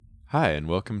Hi, and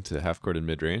welcome to Half Court and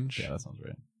Midrange. Yeah, that sounds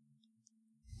right.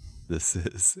 This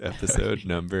is episode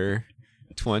number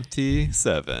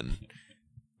 27.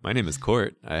 My name is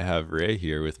Court. I have Ray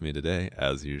here with me today,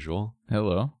 as usual.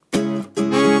 Hello.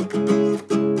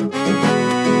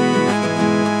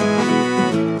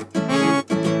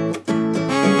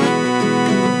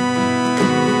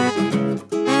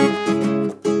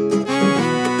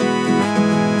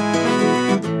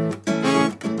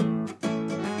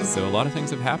 So a lot of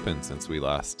things have happened since we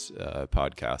last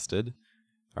podcasted.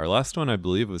 Our last one, I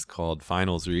believe, was called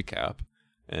Finals Recap.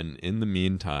 And in the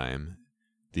meantime,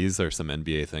 these are some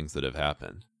NBA things that have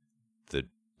happened. The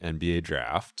NBA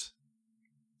draft.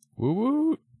 Woo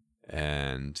woo.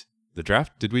 And the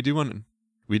draft, did we do one?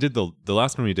 We did the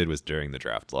last one we did was during the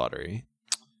draft lottery.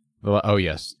 Oh,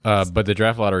 yes. But the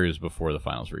draft lottery was before the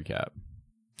finals recap.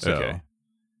 So, Okay.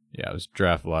 Yeah, it was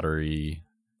draft lottery.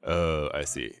 Oh, I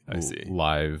see.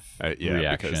 Live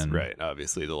reaction. Because, right,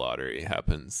 obviously the lottery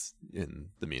happens in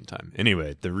the meantime.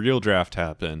 Anyway, the real draft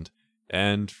happened,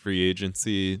 and free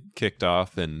agency kicked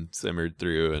off and simmered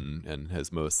through and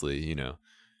has mostly,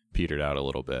 petered out a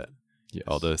little bit. Yes.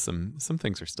 Although some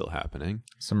things are still happening.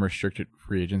 Some restricted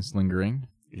free agents lingering.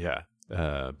 Yeah.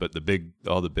 But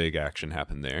all the big action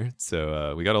happened there.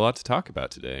 So we got a lot to talk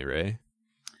about today, Ray.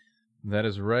 That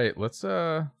is right. Let's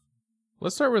start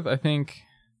with, I think,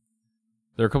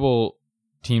 there are a couple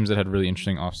teams that had really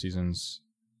interesting off seasons.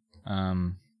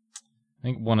 I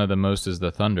think one of the most is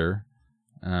the Thunder.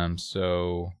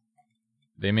 So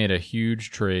they made a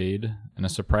huge trade and a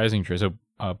surprising trade. So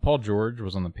Paul George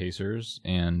was on the Pacers,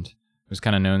 and it was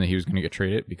kind of known that he was going to get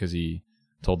traded because he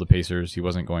told the Pacers he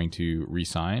wasn't going to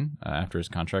re-sign after his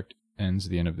contract ends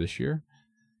at the end of this year.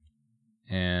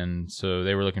 And so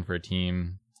they were looking for a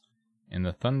team, and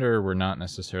the Thunder were not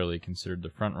necessarily considered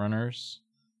the front runners,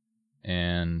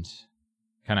 and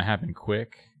kind of happened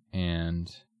quick.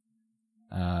 And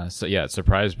so yeah, it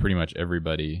surprised pretty much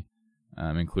everybody,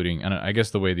 including, and I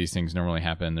guess the way these things normally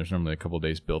happen, there's normally a couple of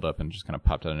days build up and it just kind of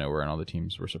popped out of nowhere, and all the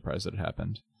teams were surprised that it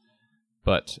happened.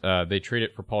 But they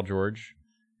traded for Paul George,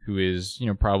 who is,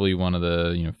 probably one of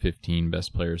the, 15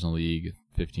 best players in the league,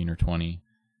 15 or 20.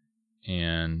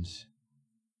 And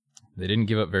they didn't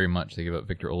give up very much. They gave up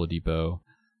Victor Oladipo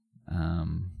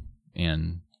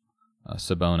and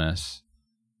Sabonis.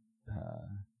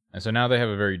 And so now they have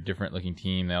a very different looking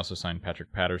team. They also signed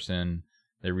Patrick Patterson.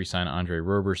 They re-signed Andre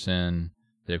Roberson.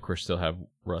 They, of course, still have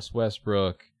Russ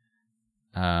Westbrook.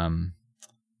 And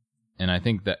I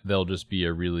think that they'll just be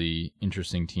a really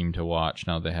interesting team to watch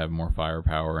now that they have more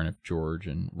firepower. And if George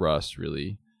and Russ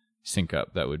really sync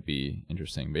up, that would be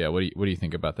interesting. But yeah, what do you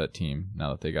think about that team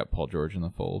now that they got Paul George in the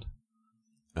fold?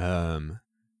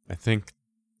 I think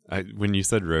when you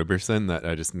said Roberson, that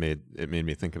made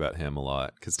me think about him a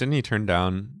lot. Because didn't he turn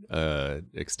down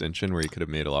extension where he could have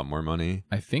made a lot more money?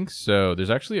 I think so. There's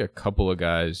actually a couple of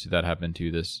guys that happened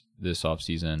to this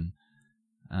offseason.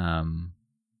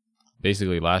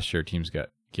 Basically, last year teams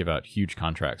give out huge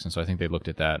contracts, and so I think they looked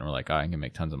at that and were like, I can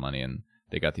make tons of money, and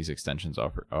they got these extensions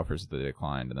offers that they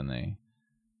declined, and then they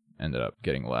ended up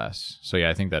getting less. So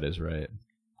yeah, I think that is right.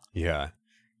 Yeah.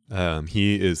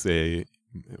 He is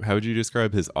how would you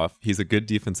describe he's a good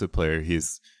defensive player.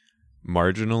 He's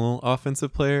marginal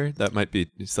offensive player. That might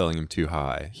be selling him too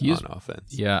high on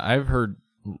offense. Yeah, I've heard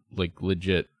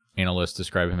legit analysts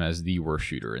describe him as the worst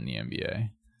shooter in the NBA.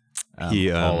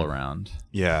 All around.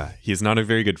 Yeah, he's not a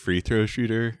very good free throw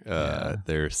shooter.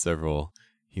 There are several.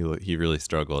 He really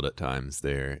struggled at times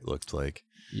there, it looked like.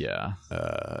 Yeah.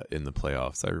 In the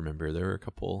playoffs, I remember there were a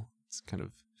couple. It's kind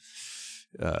of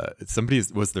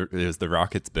the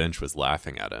Rockets bench was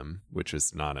laughing at him, which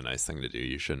is not a nice thing to do.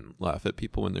 You shouldn't laugh at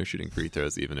people when they're shooting free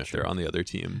throws, even if they're on the other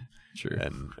team. Sure.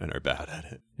 And are bad at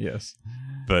it. Yes.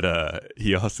 But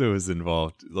he also was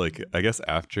involved, like, I guess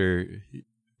after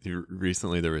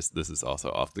recently this is also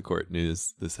off the court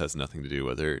news. This has nothing to do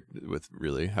with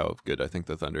really how good I think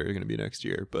the Thunder are going to be next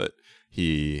year, but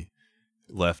he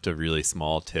left a really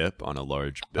small tip on a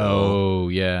large bill. Oh,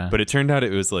 yeah. But it turned out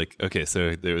it was like, okay,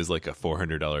 so there was like a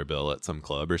 $400 bill at some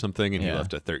club or something, and he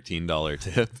left a $13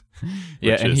 tip.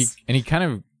 Yeah,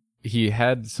 and he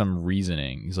had some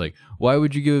reasoning. He's like, why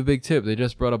would you give a big tip? They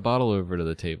just brought a bottle over to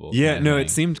the table. Yeah, no, it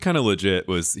seemed kind of legit.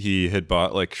 He had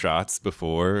bought like shots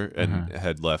before and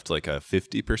had left like a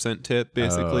 50% tip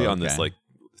basically on this like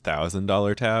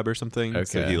 $1,000 tab or something. Okay.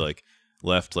 So he like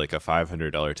left like a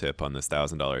 $500 tip on this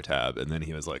 $1,000 tab, and then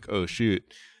he was like, oh shoot,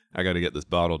 I got to get this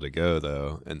bottle to go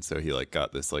though. And so he like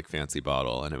got this like fancy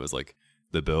bottle, and it was like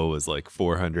the bill was like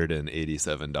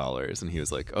 $487, and he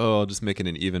was like, "Oh, I'll just make it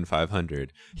an even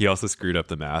 500." He also screwed up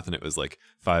the math, and it was like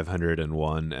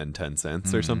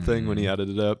 501.10 or something when he added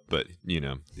it up. But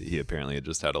he apparently had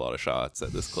just had a lot of shots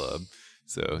at this club,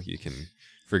 so you can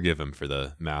forgive him for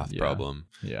the math problem.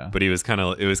 Yeah. But it was kind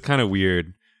of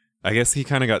weird. I guess he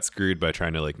kind of got screwed by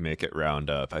trying to like make it round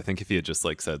up. I think if he had just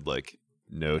like said like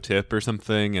no tip or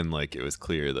something, and like it was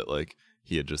clear that like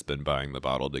he had just been buying the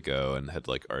bottle to go and had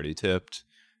like already tipped,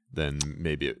 then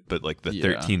maybe but like the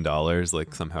 $13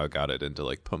 like somehow got it into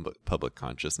like public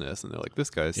consciousness, and they're like, this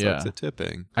guy sucks at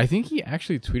tipping. I think he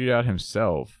actually tweeted out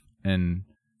himself, and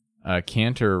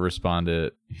Cantor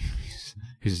responded,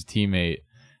 his teammate,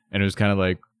 and it was kind of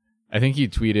like, I think he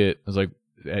tweeted, it was like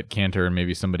at Cantor and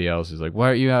maybe somebody else is like, why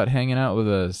aren't you out hanging out with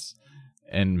us?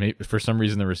 And maybe for some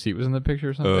rereason the receipt was in the picture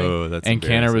or something. Oh, that's and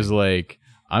Cantor was like,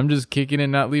 I'm just kicking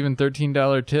and not leaving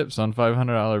 $13 tips on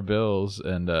 $500 bills,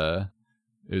 and it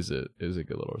was a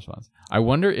good little response. I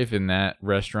wonder if in that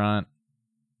restaurant,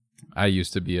 I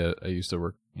used to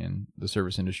work in the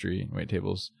service industry, wait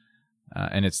tables,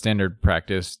 and it's standard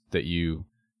practice that you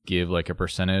give like a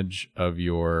percentage of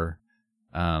your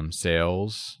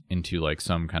sales into like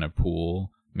some kind of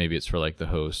pool. Maybe it's for like the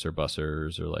hosts or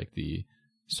bussers or like the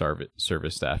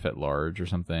service staff at large or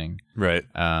something, right?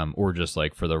 Or just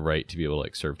like for the right to be able to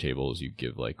like serve tables, you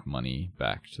give like money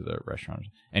back to the restaurant.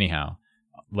 Anyhow,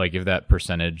 like if that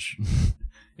percentage,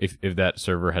 if that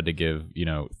server had to give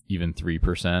even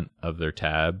 3% of their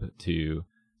tab to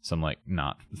some like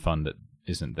not fund that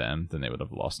isn't them, then they would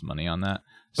have lost money on that.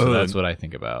 So that's what I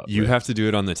think about. You have to do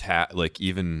it on the tab, like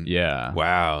even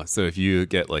Wow. So if you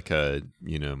get like a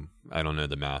I don't know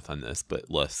the math on this, but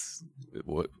less.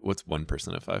 What's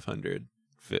 1% of 500?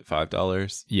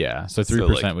 $5? Yeah. So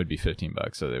 3% would be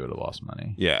 $15. So they would have lost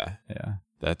money. Yeah. Yeah.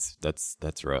 That's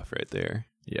rough right there.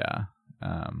 Yeah.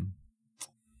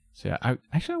 So yeah, I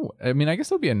guess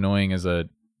it'll be annoying as a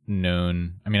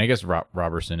known. I mean, I guess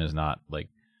Roberson is not like,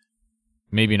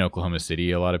 maybe in Oklahoma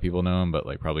City a lot of people know him, but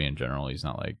like probably in general he's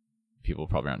not like, people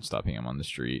probably aren't stopping him on the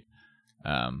street.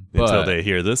 Until they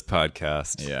hear this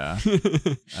podcast. Yeah.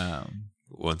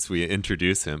 Once we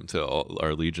introduce him to all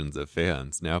our legions of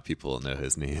fans, now people will know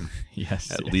his name.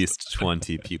 Yes. At least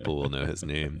 20 people will know his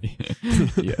name.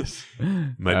 Yes.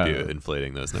 Might be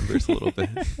inflating those numbers a little bit.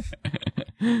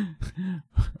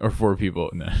 Or 4 people.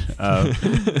 No.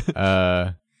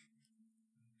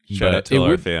 Shout out to all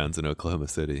our fans in Oklahoma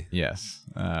City. Yes.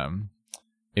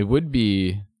 It would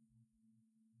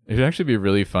actually be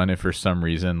really fun if for some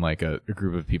reason like a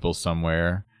group of people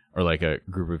somewhere, or like a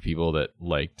group of people that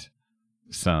liked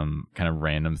some kind of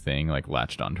random thing like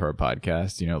latched onto our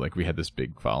podcast, like we had this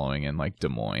big following in like Des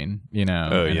Moines, and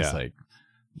it's like,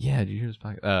 yeah, did you hear this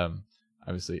podcast?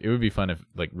 Obviously it would be fun if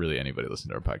like really anybody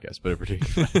listened to our podcast, but in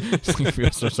particular if we go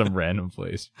some random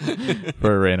place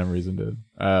for a random reason to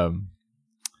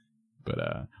but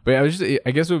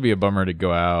I guess it would be a bummer to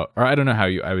go out, or I don't know how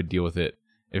I would deal with it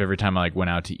if every time I like went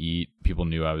out to eat, people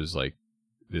knew I was like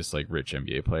this like rich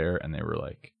NBA player, and they were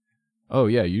like, "Oh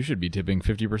yeah, you should be tipping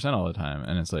 50% all the time."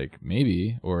 And it's like,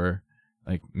 maybe, or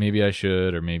like maybe I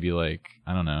should, or maybe like,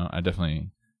 I don't know. I definitely,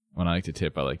 when I like to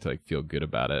tip, I like to like feel good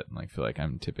about it and like feel like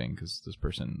I'm tipping because this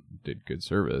person did good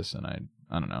service, and I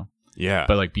don't know. Yeah.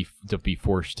 But like be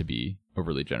forced to be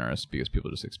overly generous because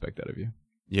people just expect that of you.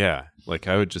 Yeah. Like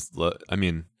I would just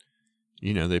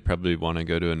they probably want to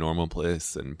go to a normal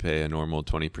place and pay a normal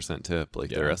 20% tip like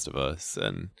the rest of us.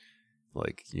 And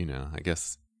like, I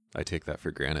guess I take that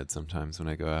for granted sometimes when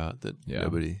I go out, that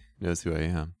nobody knows who I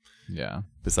am. Yeah.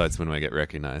 Besides when I get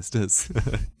recognized as,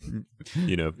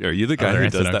 are you the guy who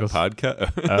does that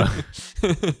podcast?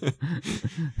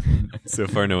 So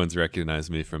far, no one's recognized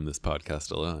me from this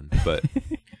podcast alone. But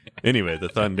anyway, the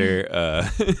Thunder,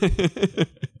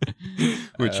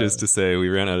 which is to say, we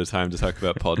ran out of time to talk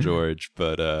about Paul George,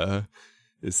 but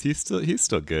is he still? He's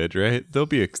still good, right? They'll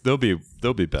be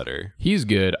better. He's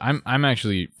good. I'm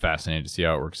actually fascinated to see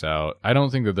how it works out. I don't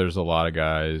think that there's a lot of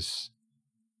guys.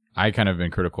 I kind of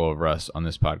been critical of Russ on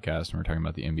this podcast when we're talking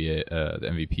about the NBA, the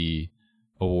MVP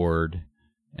award,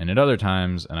 and at other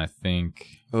times, and I think.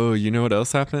 Oh, you know what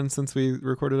else happened since we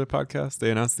recorded a podcast? They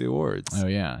announced the awards. Oh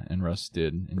yeah, and Russ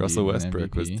did. Russell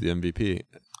Westbrook was the MVP.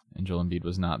 And Joel Embiid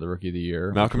was not the Rookie of the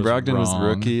Year. Malcolm Brogdon was the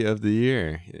Rookie of the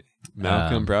Year.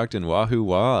 Malcolm Brogdon, wahoo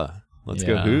wah. Let's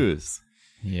go Who's.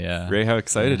 Yeah. Ray, how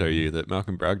excited are you that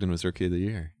Malcolm Brogdon was Rookie of the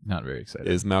Year? Not very excited.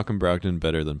 Is Malcolm Brogdon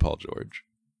better than Paul George?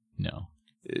 No.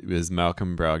 Is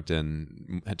Malcolm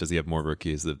Brogdon, does he have more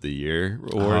Rookies of the Year?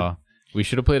 Or we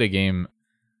should have played a game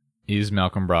is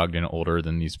Malcolm Brogdon older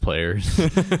than these players?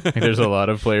 Like, there's a lot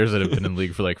of players that have been in the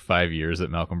league for like 5 years that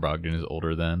Malcolm Brogdon is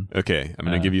older than. Okay, I'm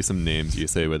going to give you some names. You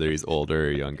say whether he's older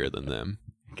or younger than them.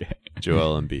 Okay.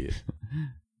 Joel Embiid.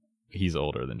 He's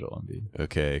older than Joel Embiid.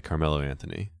 Okay, Carmelo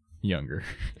Anthony. Younger.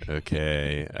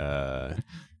 Okay,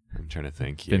 I'm trying to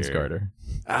think here. Vince Carter.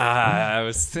 I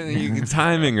was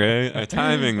timing, right?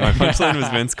 Timing. My punchline was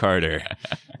Vince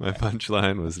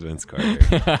Carter.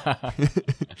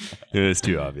 It was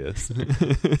too obvious.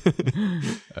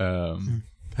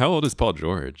 How old is Paul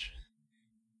George?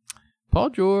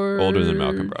 Paul George. Older than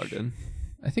Malcolm Brogdon.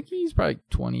 I think he's probably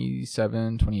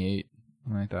 27, 28,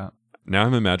 something like that. Now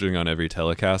I'm imagining on every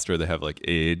telecast where they have like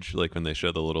age, like when they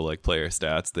show the little like player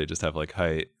stats, they just have like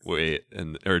height, weight,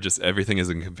 and or just everything is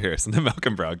in comparison to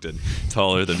Malcolm Brogdon.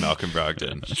 Taller than Malcolm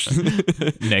Brogdon.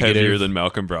 Heavier than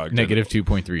Malcolm Brogdon. Negative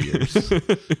 2.3 years.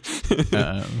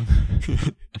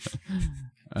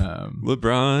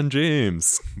 LeBron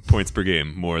James points per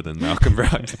game more than Malcolm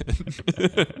Brogdon.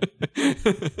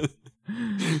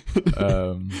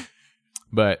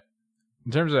 But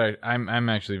in terms of, I'm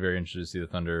actually very interested to see the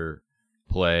Thunder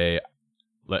play.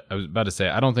 I was about to say,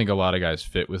 I don't think a lot of guys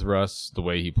fit with Russ the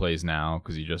way he plays now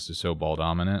because he just is so ball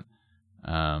dominant.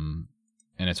 And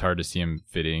it's hard to see him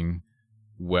fitting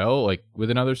well, like with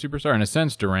another superstar. In a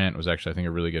sense, Durant was actually, I think,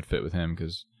 a really good fit with him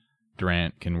because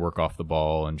Durant can work off the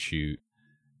ball and shoot.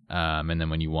 And then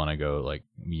when you want to go, like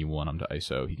you want him to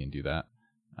ISO, he can do that.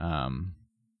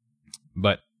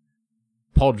 But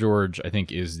Paul George, I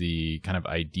think, is the kind of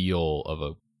ideal of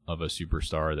a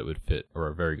superstar that would fit, or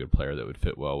a very good player that would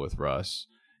fit well with Russ,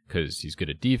 because he's good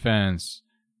at defense.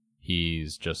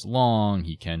 He's just long.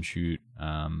 He can shoot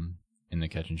in the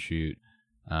catch and shoot,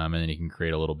 and then he can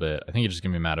create a little bit. I think it's just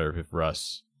gonna be a matter of if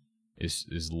Russ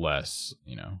is less,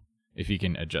 if he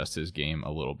can adjust his game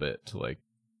a little bit to like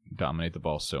dominate the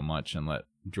ball so much and let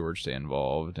George stay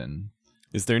involved. And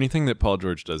is there anything that Paul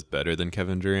George does better than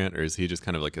Kevin Durant, or is he just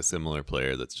kind of like a similar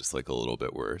player that's just like a little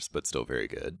bit worse but still very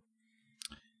good?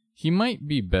 He might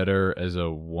be better as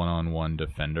a one-on-one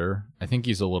defender. I think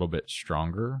he's a little bit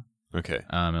stronger. Okay.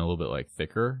 And a little bit like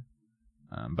thicker.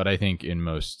 But I think in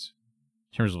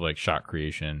terms of like shot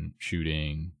creation,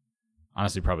 shooting,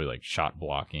 honestly probably like shot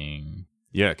blocking.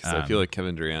 Yeah, because I feel like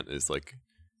Kevin Durant is like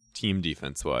team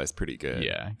defense-wise pretty good.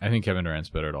 Yeah, I think Kevin Durant's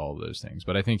better at all of those things.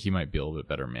 But I think he might be a little bit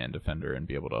better man defender and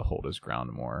be able to hold his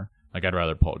ground more. Like I'd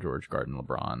rather Paul George guarding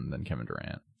LeBron than Kevin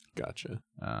Durant. Gotcha.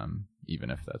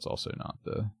 Even if that's also not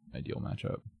the ideal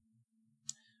matchup.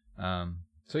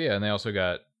 So yeah, and they also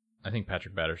got, I think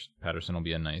Patrick Patterson will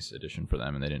be a nice addition for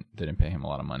them, and they didn't pay him a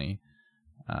lot of money.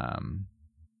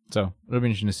 So it'll be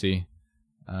interesting to see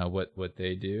what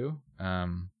they do.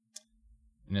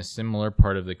 In a similar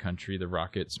part of the country, the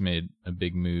Rockets made a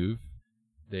big move.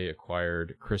 They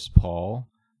acquired Chris Paul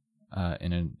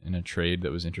in a trade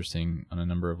that was interesting on a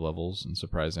number of levels and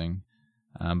surprising.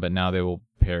 But now they will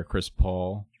pair Chris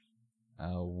Paul,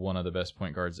 one of the best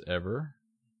point guards ever,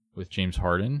 with James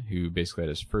Harden, who basically had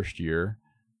his first year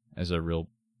as a real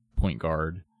point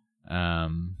guard.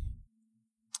 And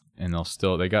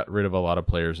they got rid of a lot of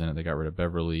players in it. They got rid of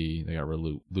Beverly. They got rid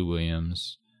of Lou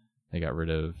Williams. They got rid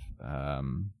of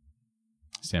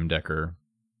Sam Decker.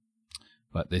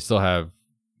 But they still have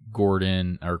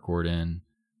Eric Gordon,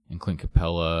 and Clint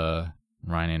Capella,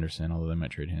 and Ryan Anderson, although they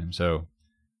might trade him. So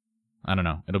I don't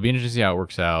know. It'll be interesting to see how it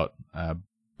works out,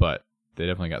 but they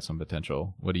definitely got some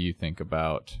potential. What do you think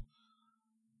about?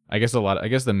 I guess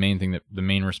the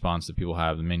main response that people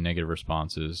have, the main negative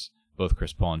response is both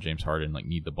Chris Paul and James Harden like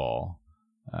need the ball.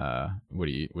 What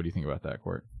do you think about that,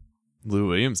 Court? Lou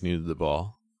Williams needed the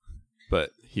ball,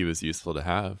 but he was useful to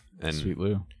have. And Sweet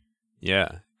Lou.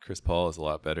 Yeah, Chris Paul is a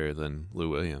lot better than Lou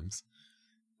Williams.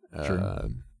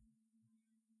 True.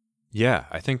 Yeah,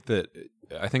 I think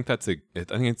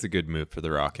it's a good move for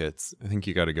the Rockets. I think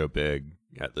you got to go big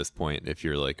at this point if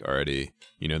you're like already,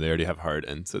 they already have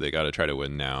Harden, so they got to try to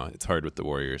win now. It's hard with the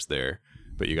Warriors there,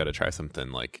 but you got to try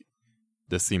something like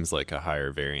this. Seems like a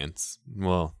higher variance,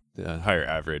 higher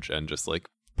average, and just like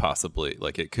possibly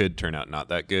like it could turn out not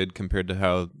that good compared to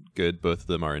how good both of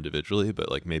them are individually,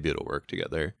 but like maybe it'll work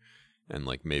together, and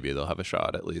like maybe they'll have a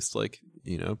shot at least, like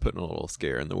putting a little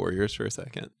scare in the Warriors for a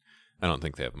second. I don't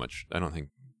think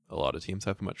a lot of teams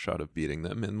have much shot of beating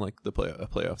them in like a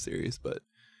playoff series, but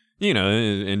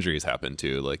injuries happen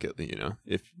too. Like if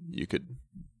you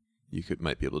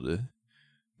might be able to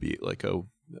beat like a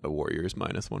Warriors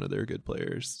minus one of their good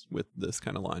players with this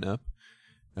kind of lineup.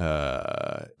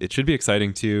 It should be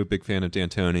exciting too. Big fan of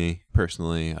D'Antoni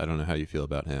personally. I don't know how you feel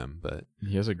about him, but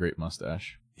he has a great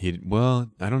mustache. I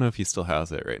don't know if he still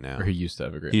has it right now. Or he used to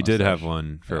have a great mustache. He did have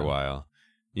one for a while.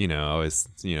 always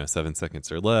 7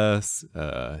 seconds or less.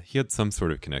 He had some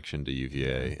sort of connection to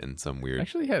UVA in some weird.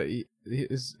 Actually,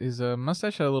 his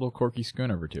mustache had a little Corky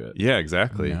Schoonover to it. Yeah,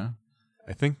 exactly. Yeah.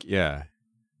 I think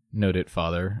Noted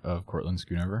father of Cortland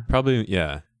Schoonover. probably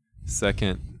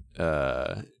second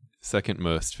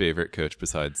most favorite coach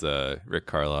besides Rick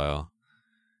Carlisle.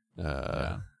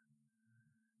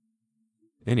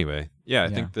 Anyway, I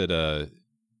think that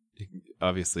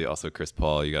obviously also Chris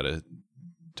Paul, you got to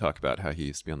talk about how he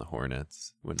used to be on the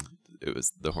Hornets when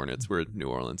the Hornets were New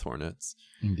Orleans Hornets.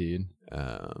 Indeed.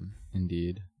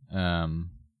 Indeed. I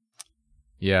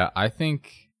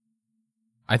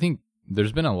think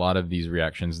there's been a lot of these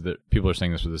reactions that people are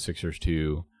saying this with the Sixers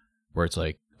too, where it's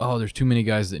like, oh, there's too many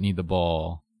guys that need the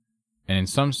ball. And in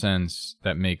some sense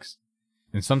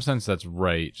that's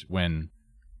right when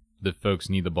the folks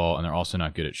need the ball and they're also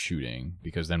not good at shooting,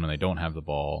 because then when they don't have the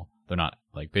ball, they're not,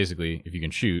 like, basically if you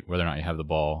can shoot, whether or not you have the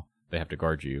ball, they have to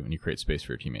guard you and you create space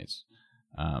for your teammates.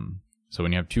 So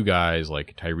when you have two guys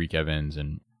like Tyreek Evans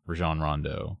and Rajon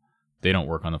Rondo, they don't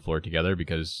work on the floor together,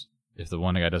 because if the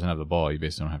one guy doesn't have the ball, you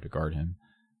basically don't have to guard him.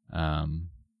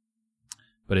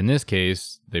 But in this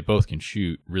case, they both can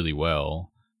shoot really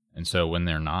well. And so when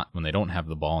they don't have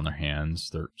the ball in their hands,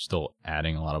 they're still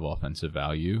adding a lot of offensive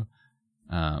value.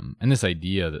 And this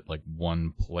idea that like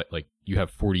one play, like you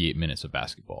have 48 minutes of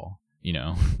basketball,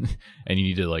 and you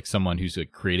need to like someone who's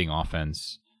like creating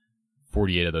offense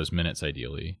 48 of those minutes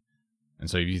ideally. And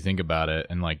so if you think about it,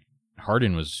 and like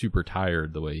Harden was super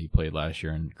tired the way he played last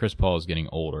year, and Chris Paul is getting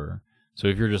older. So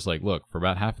if you're just like, look, for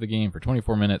about half of the game, for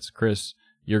 24 minutes, Chris,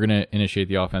 you're going to initiate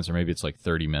the offense, or maybe it's like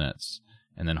 30 minutes.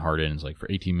 And then Harden is like,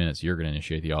 for 18 minutes, you're going to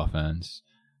initiate the offense.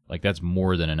 Like, that's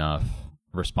more than enough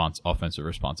offensive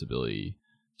responsibility.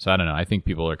 So I don't know. I think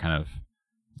people are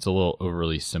it's a little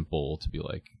overly simple to be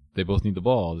like, they both need the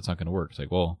ball. That's not going to work. It's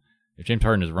like, well, if James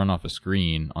Harden is run off a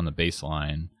screen on the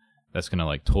baseline, that's going to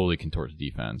like totally contort the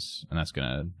defense. And that's going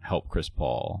to help Chris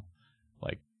Paul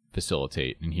like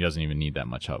facilitate. And he doesn't even need that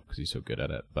much help because he's so good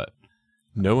at it. But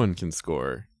no one can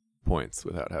score points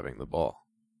without having the ball.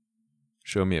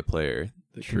 Show me a player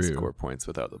that can score points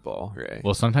without the ball, right?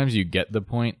 Well, sometimes you get the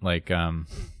point, like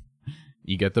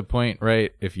you get the point,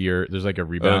 right? If there's like a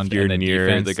rebound, if you're and the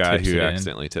near the guy who in,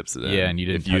 accidentally tips it in, and you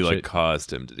didn't if you touch like it,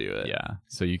 caused him to do it,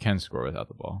 so you can score without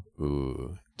the ball.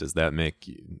 Ooh, does that make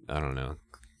I don't know,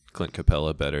 Clint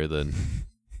Capella better than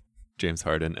James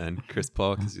Harden and Chris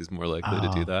Paul because he's more likely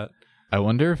to do that? I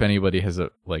wonder if anybody has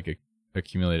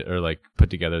accumulated or like put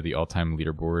together the all-time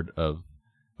leaderboard of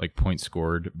like points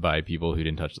scored by people who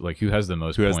didn't touch, like who has the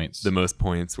most points. The most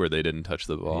points where they didn't touch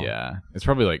the ball. Yeah. It's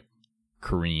probably like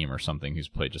Kareem or something who's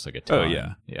played just like a ton. Oh,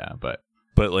 yeah. Yeah. But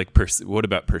like, what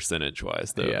about percentage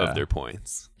wise though of their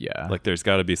points? Yeah. Like there's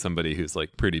got to be somebody who's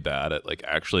like pretty bad at like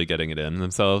actually getting it in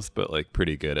themselves, but like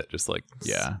pretty good at just like,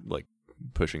 like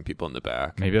pushing people in the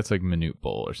back. Maybe that's like Manute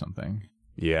Bol or something.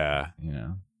 Yeah.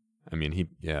 I mean,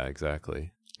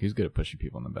 exactly. He's good at pushing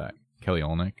people in the back. Kelly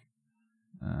Olynyk.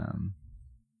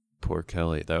 Poor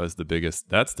Kelly. That's the biggest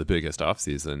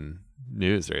offseason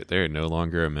news right there. No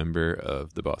longer a member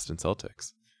of the Boston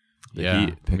Celtics. The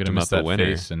Heat picked him up a winner.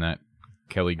 Face and that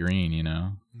Kelly Green,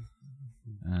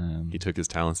 he took his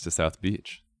talents to South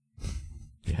Beach.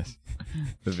 Yes.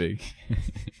 The big.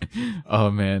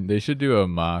 Oh, man. They should do a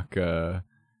mock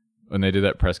when they did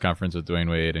that press conference with Dwayne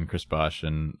Wade and Chris Bosh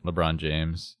and LeBron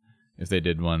James. If they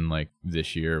did one like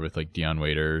this year with like Dion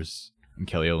Waiters and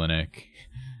Kelly Olynyk.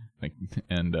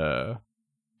 And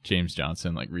James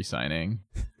Johnson like re-signing.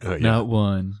 Oh, yeah. Not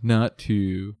one, not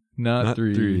two, not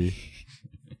three.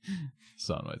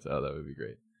 Soundbites. Oh, that would be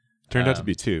great. Turned out to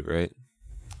be 2, right?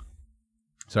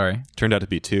 Sorry? Turned out to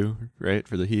be 2, right,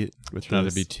 for the Heat? Turned out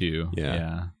to be 2.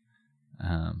 Yeah.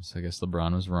 So I guess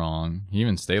LeBron was wrong. He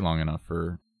even stayed long enough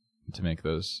to make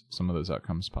some of those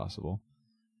outcomes possible.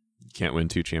 You can't win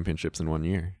 2 championships in 1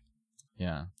 year.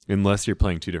 Yeah. Unless you're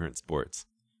playing 2 different sports.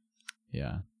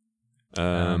 Yeah.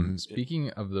 Speaking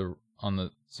of the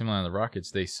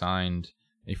Rockets, they signed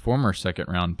a former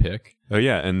second-round pick. Oh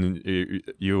yeah, and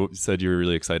you said you were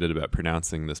really excited about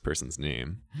pronouncing this person's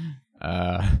name.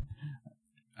 I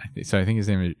think his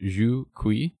name is Zhu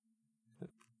Kui.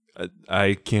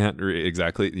 I can't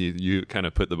exactly. You kind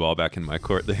of put the ball back in my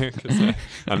court there because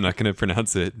I'm not going to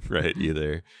pronounce it right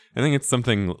either. I think it's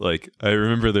something like I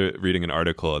remember reading an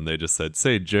article and they just said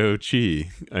say Joe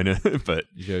Chi. I know, but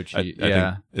Joe Chi.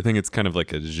 I think it's kind of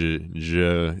like a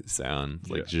zh sound,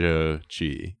 like Joe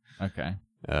Chi. Okay.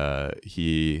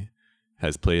 He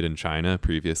has played in China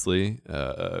previously,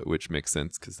 which makes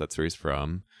sense because that's where he's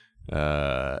from.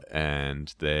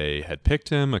 And they had picked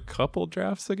him a couple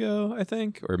drafts ago, I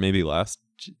think, or maybe last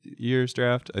year's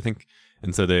draft, I think.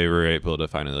 And so they were able to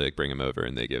finally like bring him over,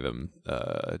 and they give him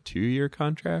a 2-year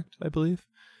contract, I believe.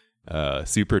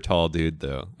 Super tall dude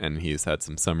though, and he's had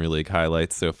some summer league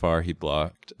highlights so far. He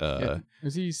blocked.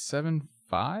 Is he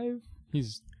 7'5"?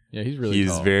 He's really he's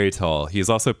tall. very tall. He's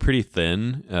also pretty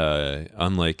thin.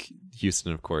 Unlike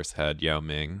Houston, of course, had Yao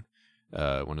Ming,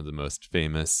 one of the most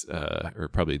famous, or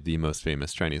probably the most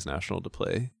famous Chinese national to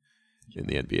play in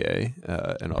the NBA,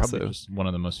 and Probably also just one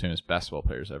of the most famous basketball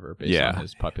players ever, based on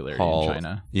his popularity in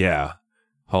China. Yeah,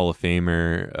 Hall of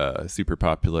Famer, super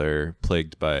popular,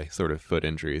 plagued by sort of foot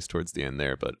injuries towards the end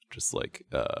there, but just like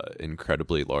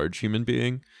incredibly large human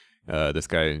being. This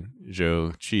guy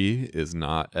Zhou Qi is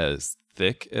not as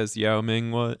thick as Yao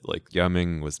Ming was. Like Yao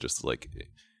Ming was just like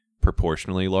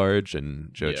proportionally large,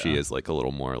 and Zhou Qi is like a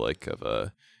little more like of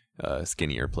a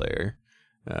skinnier player.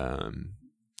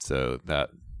 So that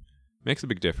makes a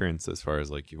big difference as far as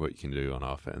like what you can do on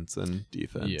offense and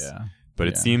defense. Yeah. But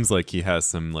it seems like he has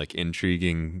some like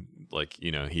intriguing, like,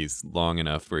 you know, he's long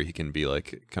enough where he can be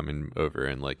like coming over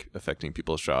and like affecting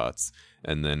people's shots.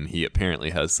 And then he apparently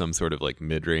has some sort of like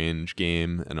mid-range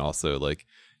game, and also like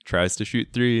tries to shoot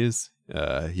threes.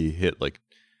 He hit like,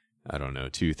 I don't know,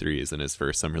 2 threes in his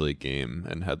first summer league game,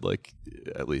 and had like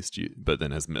at least, but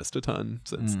then has missed a ton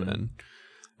since then.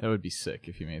 That would be sick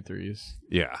if he made threes.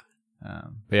 Yeah.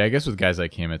 But yeah, I guess with guys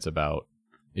like him, it's about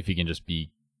if he can just be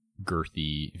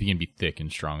girthy, if he can be thick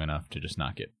and strong enough to just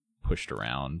not get pushed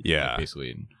around. Yeah. Like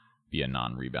basically be a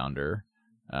non-rebounder.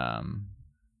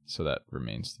 So that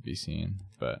remains to be seen.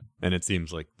 And it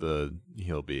seems like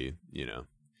he'll be, you know,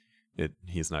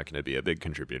 he's not going to be a big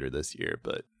contributor this year,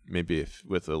 but maybe if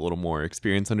with a little more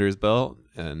experience under his belt,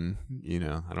 and, you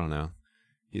know, I don't know,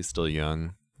 he's still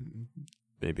young,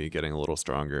 maybe getting a little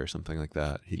stronger or something like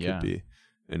that, he could be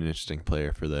an interesting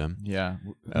player for them. Yeah.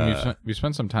 We've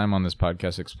spent some time on this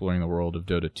podcast exploring the world of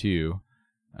Dota 2.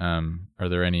 Are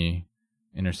there any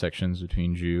intersections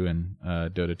between Zhu and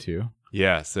Dota 2?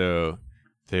 Yeah, so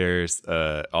there's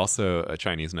also a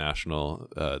Chinese national.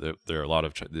 There are a lot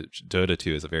of Dota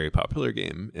 2 is a very popular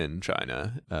game in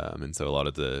China, and so a lot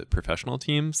of the professional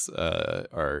teams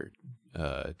are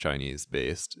Chinese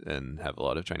based and have a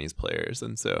lot of Chinese players.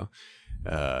 And so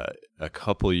a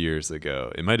couple years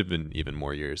ago, it might have been even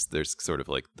more years, there's sort of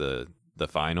like the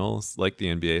finals, like the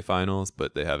NBA finals,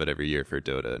 but they have it every year for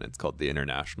Dota, and it's called the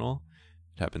International.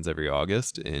 It happens every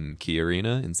August in Key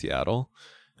Arena in Seattle.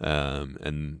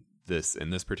 And in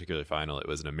this particular final, it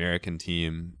was an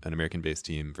American-based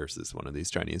team versus one of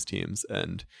these Chinese teams,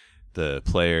 and the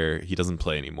player, he doesn't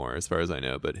play anymore as far as I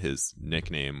know, but his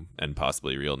nickname and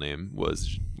possibly real name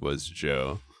was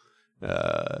Zhou.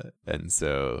 And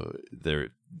so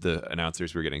the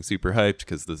announcers were getting super hyped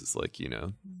because this is like, you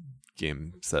know,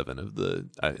 game 7 of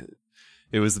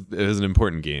it was an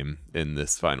important game in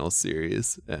this finals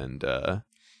series, and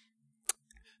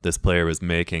this player was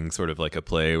making sort of like a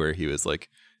play where he was like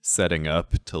setting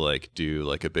up to like do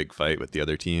like a big fight with the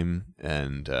other team,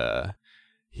 and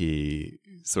he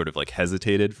sort of like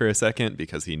hesitated for a second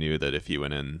because he knew that if he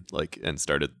went in like and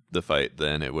started the fight,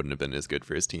 then it wouldn't have been as good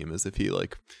for his team as if he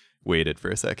like waited for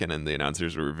a second. And the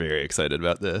announcers were very excited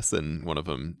about this, and one of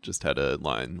them just had a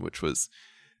line which was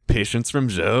 "Patience from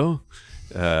Zhou,"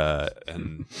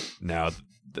 and now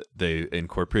they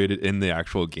incorporated in the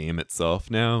actual game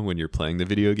itself. Now when you're playing the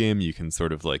video game, you can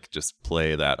sort of like just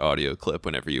play that audio clip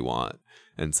whenever you want,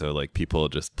 and so like people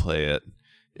just play it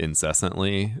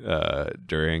incessantly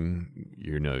during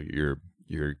your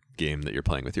game that you're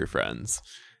playing with your friends,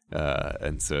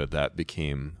 and so that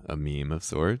became a meme of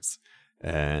sorts.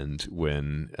 And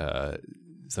when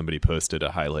somebody posted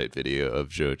a highlight video of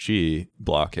Zhou Qi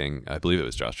blocking, I believe it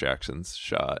was Josh Jackson's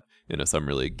shot in a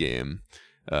summer league game,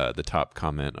 the top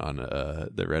comment on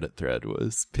the Reddit thread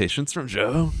was "Patience from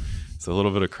Zhou." So a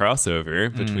little bit of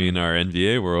crossover between our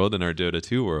NBA world and our Dota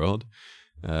 2 world.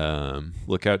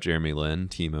 Look out, Jeremy Lin,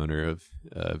 team owner of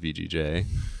VGJ.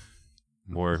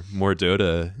 More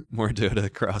Dota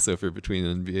crossover between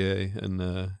NBA and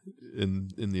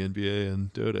in the NBA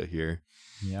and Dota here.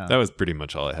 Yeah, that was pretty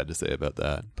much all I had to say about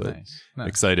that. But nice.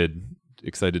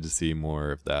 Excited to see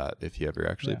more of that if he ever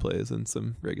actually plays in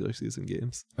some regular season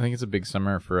games. I think it's a big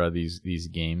summer for these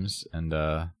games and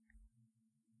the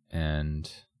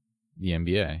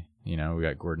NBA. You know, we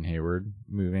got Gordon Hayward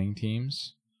moving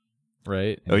teams,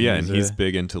 right? And he's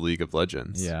big into League of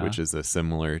Legends, which is a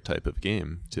similar type of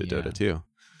game to Dota 2.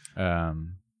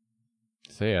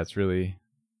 So yeah, it's really,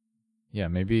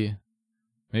 maybe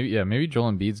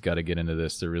Joel Embiid's got to get into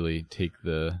this to really take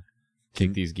the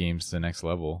take these games to the next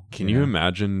level. Can you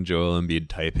imagine Joel Embiid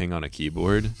typing on a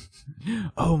keyboard?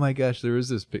 Oh my gosh, there was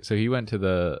this. So he went to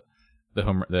the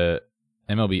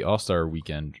MLB All-Star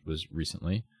Weekend was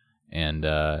recently, and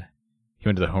he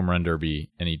went to the home run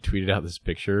derby, and he tweeted out this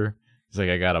picture. He's like,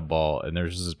 I got a ball, and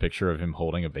there's just this picture of him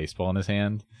holding a baseball in his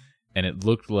hand, and it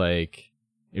looked like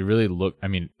it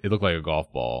looked like a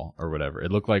golf ball or whatever.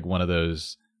 It looked like one of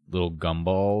those little gum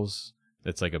balls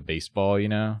that's like a baseball, you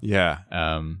know? Yeah.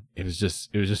 It was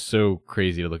just so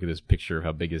crazy to look at this picture of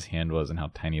how big his hand was and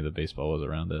how tiny the baseball was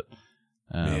around it.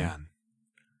 Man.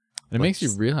 And it makes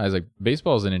you realize, like,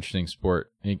 baseball is an interesting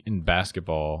sport. In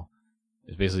basketball,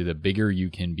 it's basically the bigger you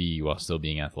can be while still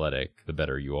being athletic, the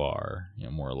better you are, you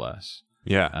know, more or less.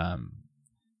 Yeah.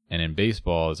 And in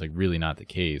baseball, it's like really not the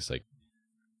case. Like,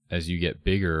 as you get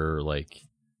bigger, like,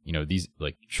 you know, these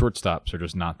like shortstops are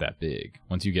just not that big.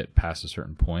 Once you get past a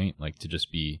certain point, like to just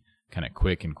be kind of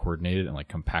quick and coordinated and like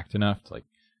compact enough to like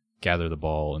gather the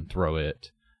ball and throw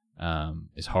it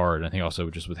is hard. And I think also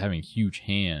just with having huge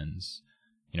hands,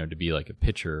 you know, to be like a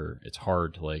pitcher, it's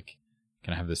hard to like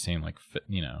kind of have the same like,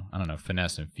 you know, I don't know,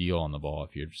 finesse and feel on the ball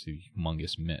if you're just these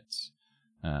humongous mitts.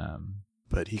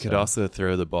 But he could also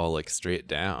throw the ball like straight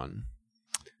down.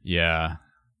 Yeah.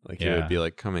 Like it would be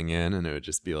like coming in, and it would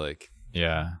just be like,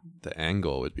 yeah, the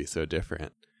angle would be so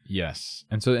different. Yes.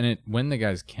 And so, when the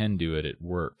guys can do it, it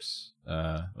works.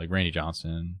 Like Randy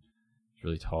Johnson is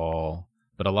really tall,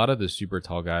 but a lot of the super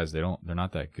tall guys, they're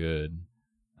not that good.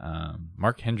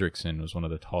 Mark Hendrickson was one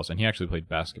of the tallest, and he actually played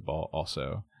basketball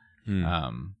also.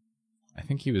 I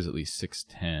think he was at least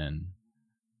 6'10".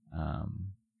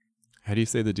 How do you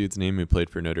say the dude's name who played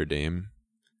for Notre Dame?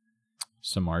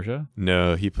 Samardzija?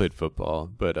 No, he played football,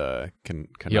 but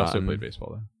he also played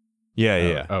baseball though.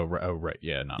 Yeah. Oh, right.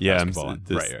 Yeah, not basketball.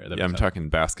 I'm talking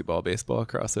basketball, baseball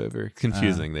crossover.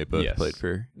 Confusing. They both played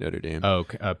for Notre Dame. Oh,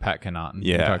 Pat Connaughton.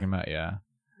 Yeah, you're talking about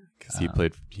because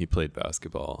he played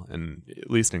basketball, and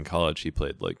at least in college he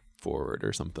played like forward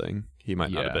or something. He might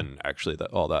not have been actually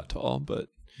all that tall, but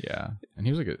yeah, and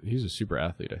he was a super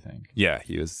athlete, I think. Yeah,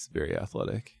 he was very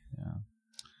athletic. Yeah.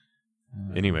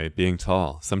 Anyway, being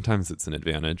tall, sometimes it's an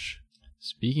advantage.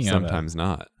 Sometimes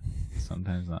not.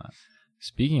 Sometimes not.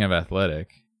 Speaking of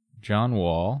athletic, John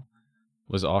Wall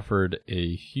was offered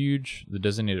the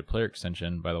designated player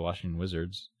extension by the Washington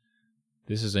Wizards.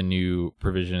 This is a new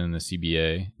provision in the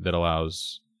CBA that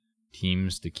allows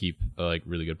teams to keep like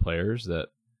really good players that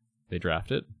they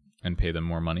drafted and pay them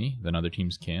more money than other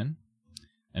teams can.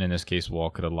 And in this case, Wall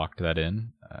could have locked that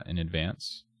in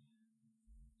advance.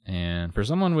 And for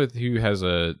someone who has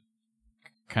a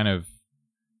kind of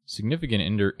significant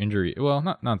injury, well,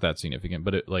 not that significant,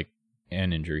 but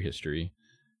an injury history,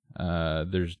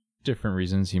 there's different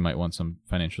reasons he might want some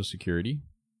financial security.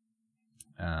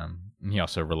 He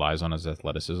also relies on his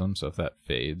athleticism, so if that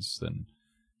fades, then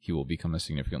he will become a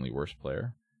significantly worse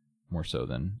player, more so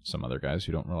than some other guys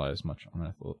who don't rely as much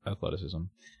on athleticism.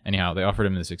 Anyhow, they offered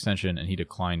him this extension, and he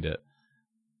declined it.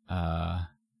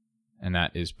 And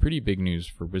that is pretty big news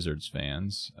for Wizards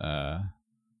fans.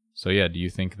 So yeah, do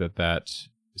you think that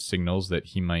signals that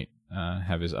he might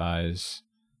have his eyes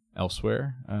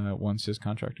elsewhere once his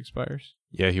contract expires?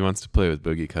 Yeah, he wants to play with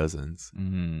Boogie Cousins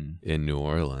in New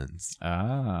Orleans.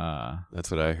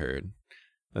 That's what I heard.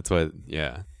 That's why,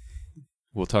 yeah.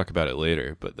 We'll talk about it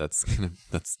later, but that's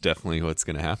definitely what's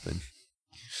gonna happen.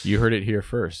 You heard it here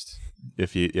first.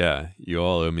 You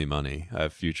all owe me money. I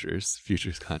have futures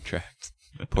contracts.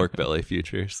 Pork belly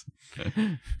futures.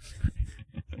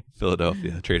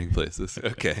 Philadelphia trading places.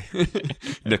 Okay.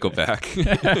 Nickelback.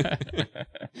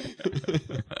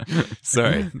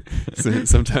 Sorry.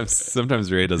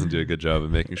 Sometimes Ray doesn't do a good job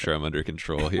of making sure I'm under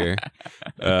control here.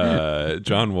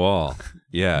 John Wall.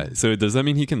 Yeah. So does that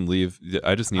mean he can leave?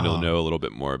 I just need to know a little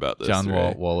bit more about this. John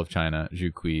Wall, Wall of China,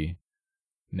 Zhu Kui,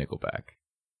 Nickelback.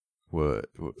 What?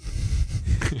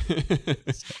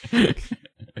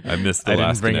 I missed the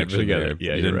last connection together.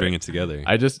 Yeah, you didn't bring it together.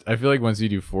 I feel like once you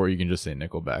do 4, you can just say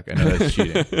Nickelback. I know that's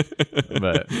cheating,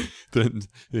 but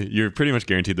you're pretty much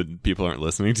guaranteed that people aren't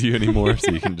listening to you anymore,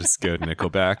 so you can just go to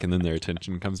Nickelback, and then their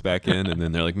attention comes back in, and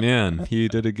then they're like, "Man, he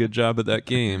did a good job at that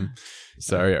game."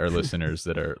 Sorry, our listeners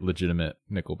that are legitimate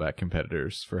Nickelback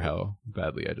competitors for how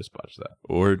badly I just botched that.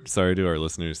 Or sorry to our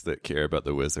listeners that care about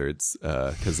the Wizards,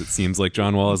 because it seems like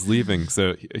John Wall is leaving.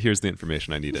 So here's the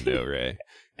information I need to know, Ray.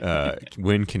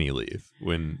 When can he leave?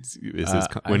 When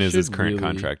is his current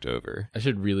contract over? I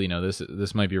should really know this.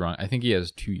 This might be wrong. I think he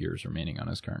has 2 years remaining on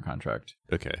his current contract.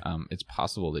 Okay. It's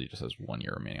possible that he just has 1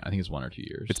 year remaining. I think it's 1 or 2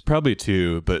 years. It's probably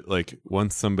 2, but like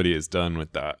once somebody is done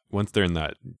with that, once they're in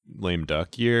that lame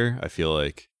duck year, I feel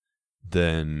like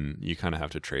then you kind of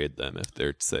have to trade them if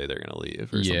they're say they're going to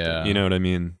leave or Yeah. something. You know what I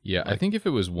mean? Yeah, I think if it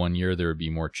was 1 year, there would be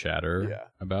more chatter Yeah.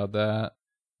 about that.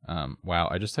 Wow,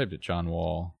 I just typed it John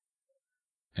Wall,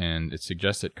 and it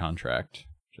suggested contract,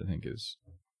 which I think is,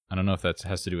 I don't know if that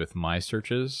has to do with my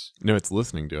searches. No, it's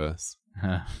listening to us.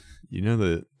 You know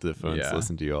the phones Yeah.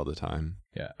 listen to you all the time.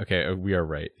 Yeah. Okay, we are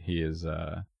right. He is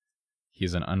an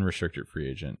unrestricted free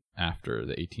agent after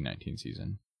the 18-19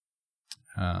 season.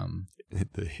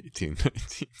 The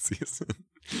 18-19 season.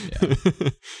 Yeah.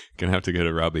 Gonna have to go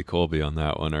to Robbie Colby on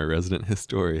that one, our resident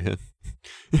historian.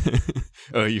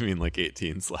 Oh, you mean like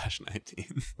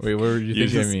 18/19? Wait, what did you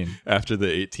think I mean? After the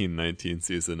 18-19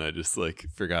 season, I just like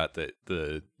forgot that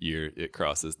the year it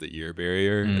crosses the year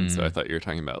barrier, and so I thought you were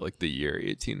talking about like the year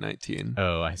 18-19.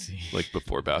 Oh, I see. Like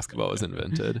before basketball was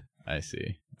invented. I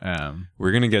see.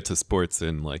 We're gonna get to sports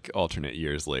in like alternate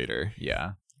years later.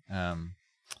 Yeah.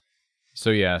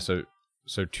 So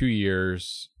 2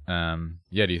 years. Yeah.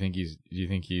 Do you think he's?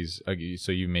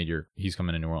 So you made he's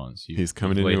coming to New Orleans. He's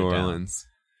coming to New Orleans.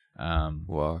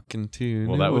 Walking to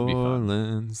well, New that would be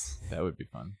Orleans. fun. That would be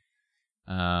fun.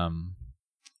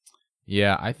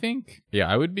 Yeah, I think. Yeah,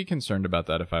 I would be concerned about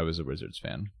that if I was a Wizards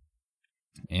fan.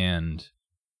 And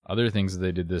other things that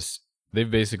they did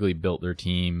they've basically built their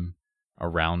team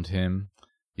around him.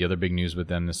 The other big news with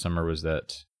them this summer was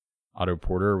that Otto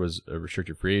Porter was a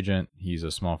restricted free agent. He's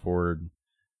a small forward,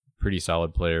 pretty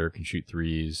solid player, can shoot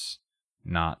threes,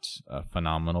 not a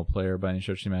phenomenal player by any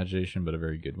stretch of the imagination, but a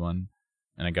very good one.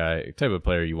 And type of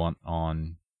player you want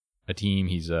on a team.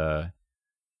 He's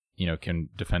can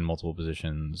defend multiple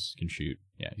positions, can shoot.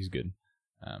 Yeah, he's good.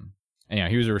 And yeah,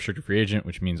 he was a restricted free agent,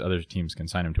 which means other teams can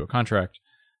sign him to a contract.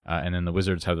 And then the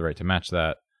Wizards have the right to match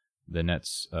that. The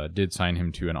Nets did sign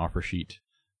him to an offer sheet,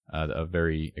 a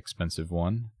very expensive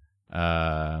one.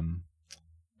 I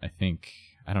think,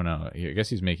 I don't know, I guess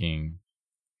he's making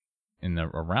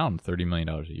around $30 million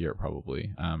a year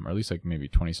probably, or at least like maybe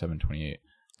 27, 28.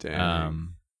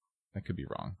 Dang. That could be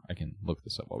wrong. I can look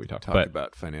this up while we talk.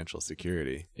 About financial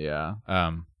security. Yeah.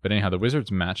 But anyhow, the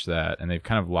Wizards match that, and they've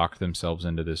kind of locked themselves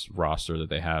into this roster that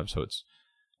they have. So it's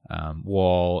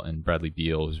Wall and Bradley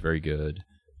Beal, who's very good.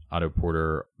 Otto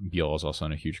Porter. Beal is also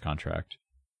on a huge contract.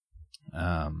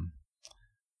 And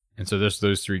so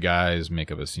those three guys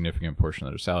make up a significant portion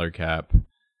of their salary cap.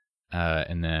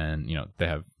 And then, they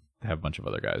have a bunch of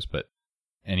other guys, but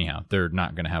anyhow, they're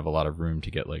not going to have a lot of room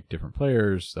to get like different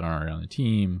players that aren't already on the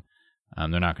team.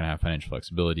 They're not going to have financial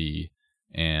flexibility.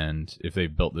 And if they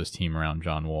built this team around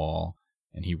John Wall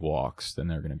and he walks, then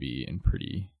they're going to be in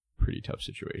pretty tough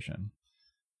situation.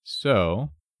 So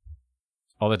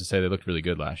all that to say, they looked really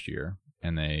good last year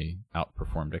and they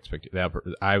outperformed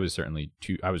expectations. I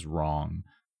was wrong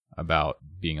about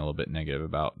being a little bit negative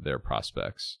about their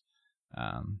prospects.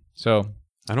 So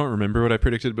I don't remember what I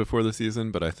predicted before the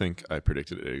season, but I think I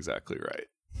predicted it exactly right.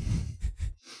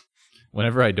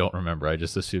 Whenever I don't remember, I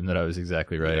just assume that I was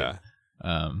exactly right. Yeah.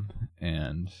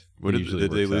 And what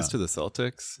did they lose to the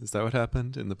Celtics? Is that what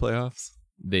happened in the playoffs?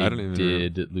 They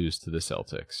did lose to the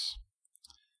Celtics.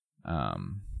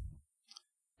 And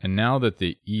now that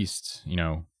the East,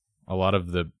 basically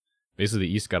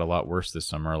the East got a lot worse this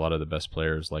summer. A lot of the best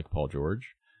players like Paul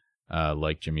George,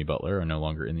 like Jimmy Butler, are no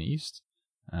longer in the East.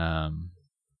 So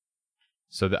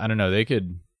I don't know.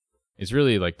 It's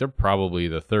really like they're probably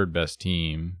the third best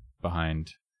team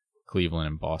behind Cleveland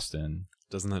and Boston.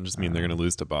 Doesn't that just mean they're going to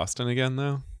lose to Boston again,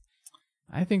 though?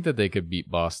 I think that they could beat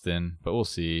Boston, but we'll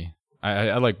see.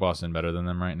 I like Boston better than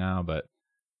them right now, but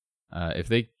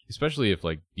especially if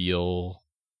like Beal,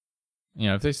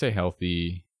 if they stay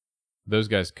healthy, those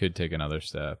guys could take another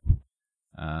step.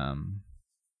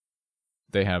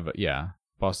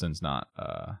 Boston's not.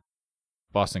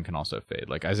 Boston can also fade.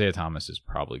 Like Isaiah Thomas is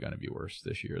probably going to be worse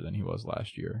this year than he was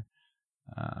last year.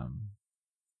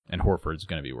 And Horford's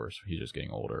going to be worse. He's just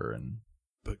getting older.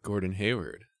 But Gordon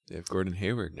Hayward. They have Gordon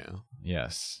Hayward now.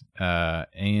 Yes.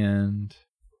 And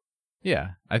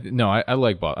yeah, I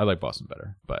like Boston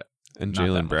better, but. And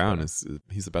Jaylen Brown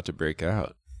he's about to break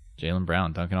out. Jaylen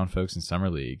Brown dunking on folks in Summer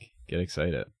League. Get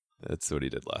excited. That's what he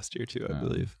did last year too, I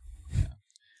believe. Yeah.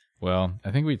 Well,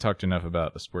 I think we talked enough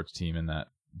about the sports team in that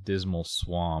dismal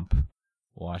swamp,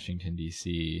 Washington,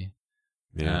 D.C.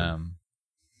 Yeah.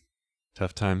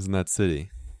 Tough times in that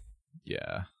city.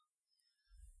 Yeah.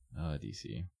 Oh,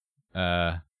 D.C.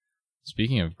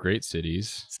 Speaking of great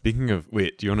cities.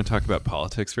 Wait, do you want to talk about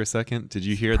politics for a second? Did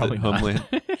you hear that Homeland?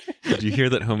 Did you hear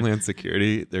that Homeland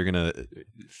Security, they're gonna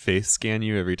face scan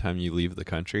you every time you leave the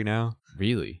country now?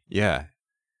 Really? Yeah.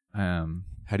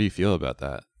 How do you feel about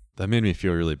that? That made me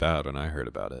feel really bad when I heard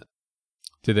about it.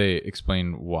 Did they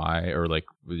explain why, or like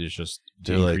it's just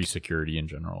to They're increase security in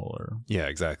general, or Yeah,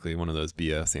 exactly. One of those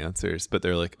BS answers. But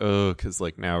they're like, oh, because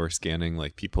like now we're scanning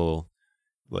like people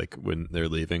like when they're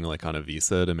leaving like on a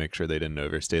visa to make sure they didn't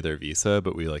overstay their visa,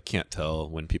 but we like can't tell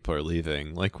when people are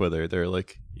leaving, like whether they're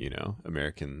like, you know,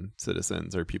 American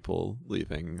citizens or people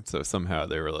leaving. So somehow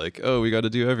they were like, oh, we got to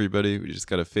do everybody. We just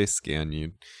got to face scan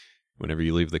you whenever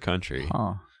you leave the country.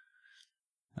 huh?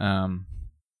 I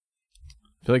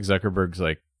feel like Zuckerberg's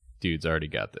like, dude's already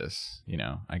got this. You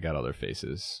know, I got all their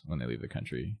faces when they leave the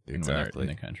country and when they're in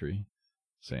the country.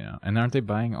 So, you know, and aren't they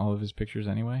buying all of his pictures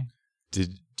anyway? Do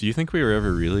you think we were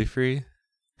ever really free?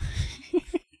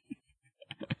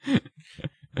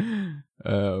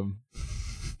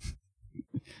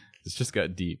 This just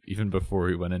got deep even before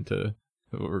we went into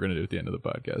what we're going to do at the end of the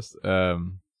podcast.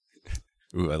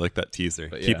 Ooh, I like that teaser.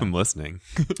 But Keep yeah. them listening.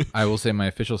 I will say my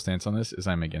official stance on this is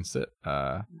I'm against it.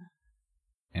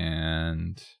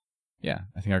 And yeah,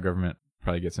 I think our government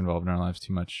probably gets involved in our lives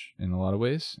too much in a lot of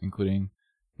ways, including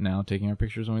now taking our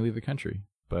pictures when we leave the country.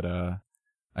 But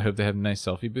I hope they have nice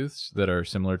selfie booths that are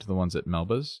similar to the ones at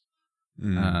Melba's.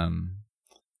 And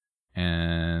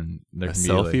there A can be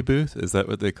selfie like, booth? Is that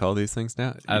what they call these things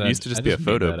now? It used to just I be a just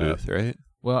made photo that booth, right?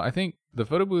 well, I think the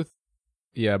photo booth,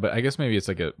 yeah, but I guess maybe it's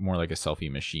like a more like a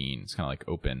selfie machine. It's kind of like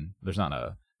open. There's not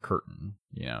a curtain,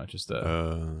 you know, it's just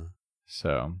a.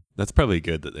 So that's probably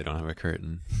good that they don't have a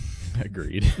curtain.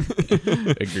 agreed.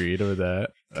 Agreed with that.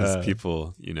 Because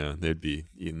people, you know, they'd be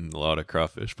eating a lot of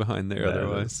crawfish behind there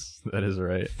otherwise. That is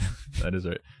right. That is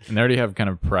right. And they already have kind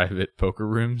of private poker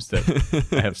rooms that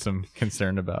I have some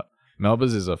concern about.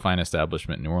 Melba's is a fine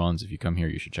establishment in New Orleans. If you come here,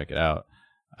 you should check it out.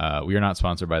 We are not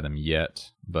sponsored by them yet,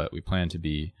 but we plan to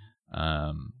be.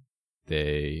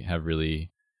 They have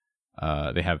really,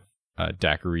 they have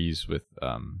daiquiris with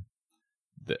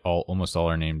almost all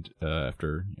are named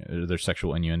after their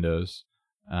sexual innuendos.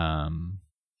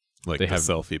 Like they the have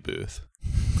selfie booth.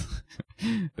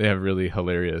 They have really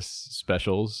hilarious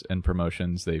specials and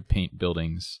promotions. They paint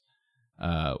buildings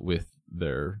with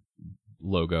their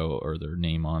logo or their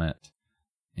name on it,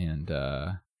 and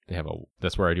they have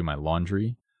that's where I do my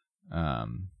laundry.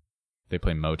 They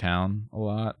play Motown a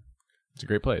lot. It's a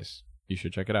great place. You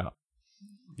should check it out.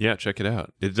 Yeah, check it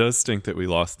out. It does stink that we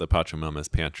lost the Pachamama's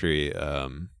Pantry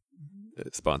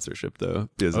sponsorship, though,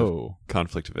 because of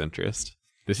conflict of interest.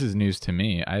 This is news to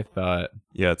me. I thought...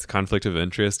 Yeah, it's conflict of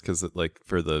interest because, like,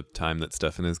 for the time that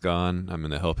Stefan is gone, I'm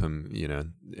going to help him, you know,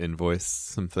 invoice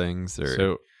some things.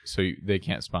 Or So they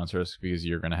can't sponsor us because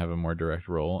you're going to have a more direct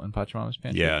role in Pachamama's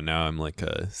Pantry? Yeah, now I'm like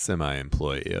a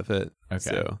semi-employee of it. Okay.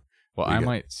 So well, I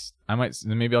might,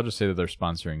 maybe I'll just say that they're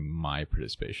sponsoring my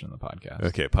participation in the podcast.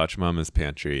 Okay, Pachamama's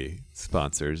Pantry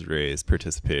sponsors Ray's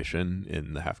participation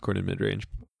in the Half Court and Mid-Range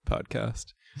podcast.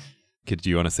 Do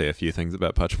you want to say a few things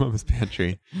about Pachamama's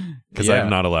Pantry? Because I'm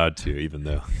not allowed to, even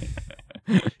though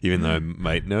I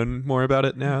might know more about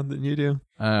it now than you do.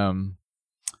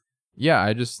 Yeah,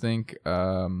 I just think,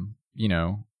 you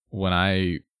know, when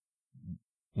I'm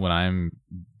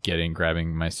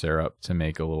grabbing my syrup to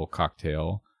make a little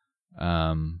cocktail,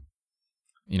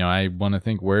 you know, I want to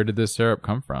think, where did this syrup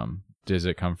come from? Does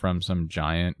it come from some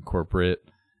giant corporate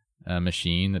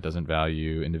machine that doesn't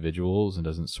value individuals and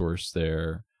doesn't source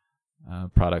their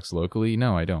products locally?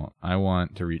 No, I don't. I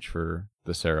want to reach for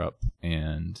the syrup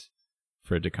and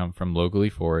for it to come from locally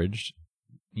foraged,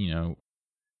 you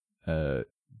know,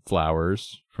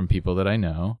 flowers from people that I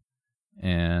know,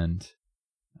 and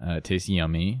it tastes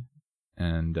yummy,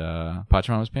 and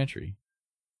Pachamama's Pantry.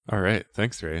 All right.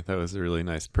 Thanks, Ray. That was a really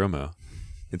nice promo.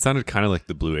 It sounded kind of like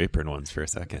the Blue Apron ones for a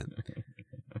second.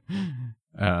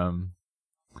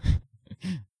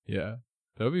 Yeah.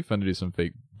 That would be fun to do some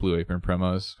fake Blue Apron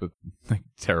promos with like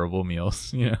terrible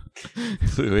meals, you know.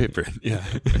 Blue Apron, yeah.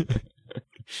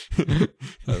 I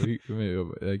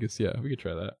guess, yeah, we could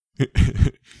try that.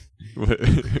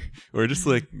 Or just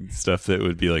like stuff that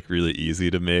would be like really easy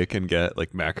to make and get,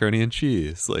 like macaroni and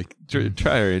cheese. Like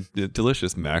try our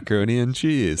delicious macaroni and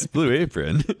cheese. Blue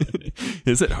Apron.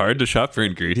 Is it hard to shop for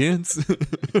ingredients?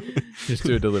 Just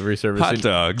do a delivery service. Hot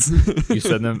dogs. You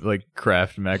send them like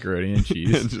Kraft macaroni and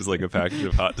cheese. And just like a package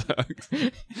of hot dogs.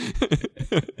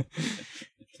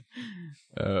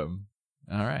 All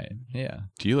right. Yeah.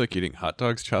 Do you like eating hot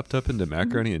dogs chopped up into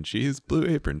macaroni and cheese?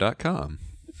 BlueApron.com.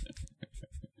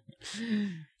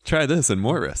 Try this and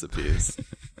more recipes.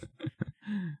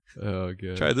 Oh,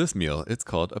 good. Try this meal. It's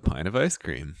called a pint of ice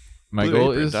cream. My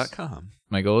goal is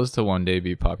to one day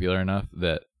be popular enough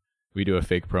that we do a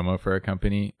fake promo for our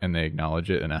company and they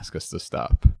acknowledge it and ask us to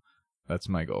stop. That's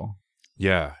my goal.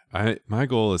 Yeah, my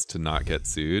goal is to not get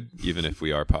sued, even if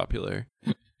we are popular.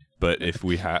 But if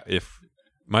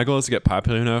My goal is to get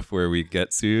popular enough where we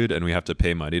get sued and we have to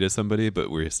pay money to somebody, but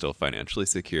we're still financially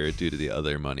secure due to the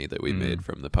other money that we made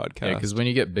from the podcast. Yeah, because when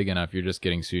you get big enough, you're just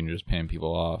getting sued and you're just paying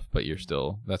people off, but you're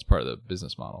still, that's part of the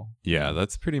business model. Yeah,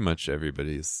 that's pretty much every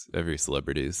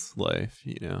celebrity's life,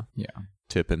 Yeah.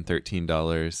 Tipping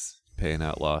 $13, paying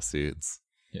out lawsuits.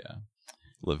 Yeah.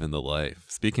 Living the life.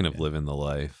 Speaking of living the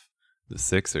life, the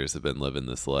Sixers have been living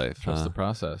this life. Trust the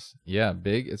process. Yeah,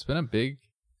 big. It's been a big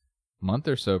month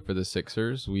or so for the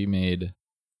Sixers. We made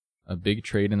a big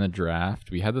trade in the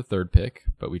draft. We had the 3rd pick,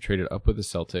 but we traded up with the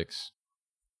Celtics,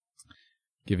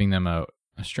 giving them a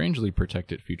strangely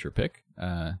protected future pick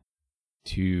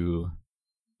to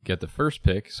get the 1st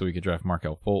pick so we could draft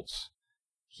Markelle Fultz.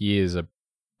 He is a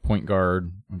point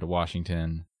guard, went to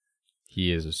Washington.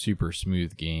 He is a super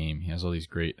smooth game. He has all these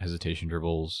great hesitation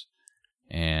dribbles.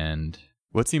 And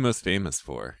what's he most famous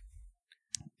for?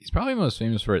 He's probably most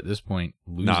famous for, at this point,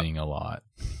 losing a lot.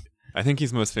 I think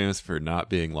he's most famous for not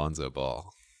being Lonzo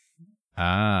Ball.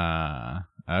 Ah,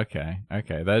 okay.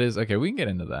 That is okay. We can get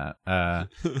into that.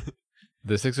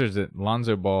 The Sixers,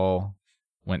 Lonzo Ball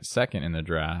went 2nd in the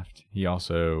draft. He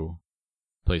also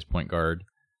plays point guard,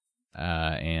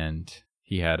 and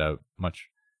he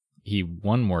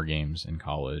won more games in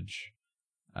college,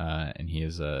 and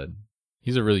he's a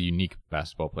really unique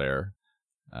basketball player.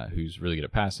 Who's really good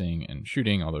at passing and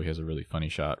shooting, although he has a really funny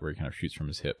shot where he kind of shoots from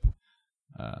his hip,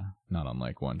 not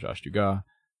unlike one Josh Dugas.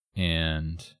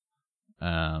 And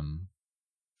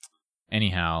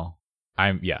anyhow,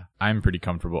 I'm pretty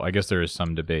comfortable. I guess there is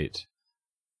some debate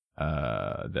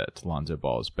that Lonzo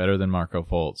Ball is better than Markelle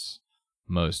Fultz.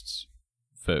 Most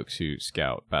folks who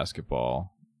scout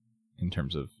basketball in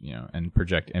terms of, and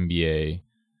project NBA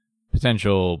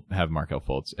potential have Markelle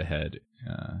Fultz ahead.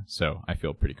 So I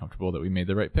feel pretty comfortable that we made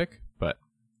the right pick. But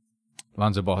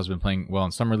Lonzo Ball has been playing well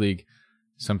in Summer League.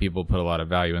 Some people put a lot of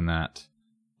value in that.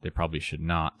 They probably should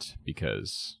not,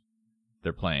 because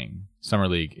they're playing. Summer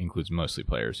League includes mostly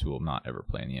players who will not ever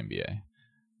play in the NBA.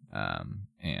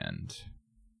 And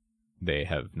they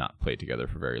have not played together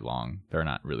for very long. There are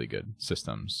not really good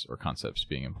systems or concepts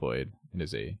being employed. It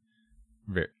is a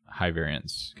very high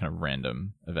variance, kind of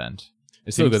random event.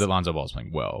 It's still good that Lonzo Ball is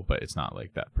playing well, but it's not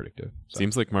like that predictive. So.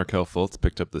 Seems like Markelle Fultz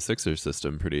picked up the Sixers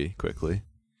system pretty quickly.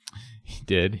 He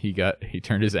did. He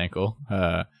turned his ankle.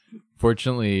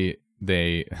 Fortunately,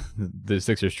 the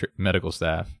Sixers medical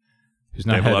staff, who's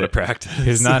not had a lot of practice,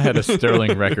 has not had a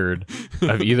sterling record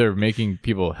of either making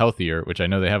people healthier, which I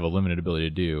know they have a limited ability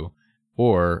to do,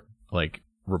 or like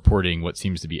reporting what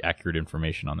seems to be accurate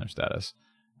information on their status.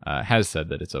 Has said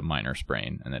that it's a minor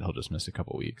sprain and that he'll just miss a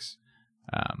couple weeks.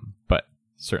 But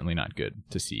certainly not good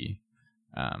to see.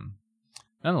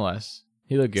 Nonetheless,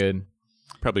 he looked good.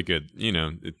 Probably good.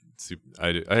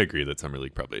 I agree that Summer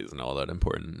League probably isn't all that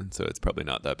important, and so it's probably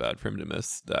not that bad for him to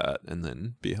miss that and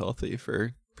then be healthy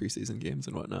for preseason games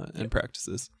and whatnot and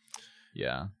practices.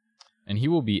 Yeah. And he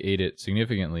will be aided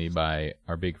significantly by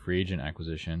our big free agent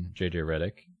acquisition, JJ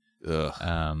Redick. Ugh.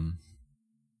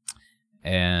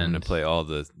 And I'm going to play all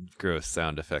the gross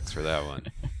sound effects for that one.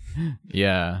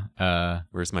 Yeah.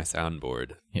 Where's my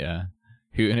soundboard? Yeah.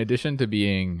 Who, in addition to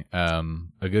being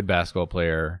a good basketball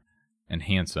player and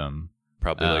handsome,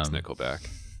 probably likes Nickelback.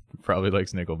 Probably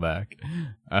likes Nickelback.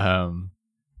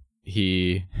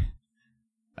 He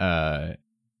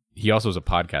also is a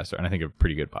podcaster, and I think a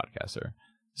pretty good podcaster.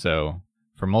 So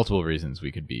for multiple reasons,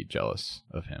 we could be jealous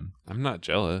of him. I'm not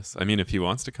jealous. I mean, if he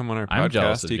wants to come on our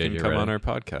podcast, he can come on our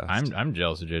podcast. I'm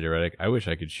jealous of JJ Redick. I wish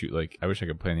I could I wish I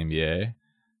could play in the NBA.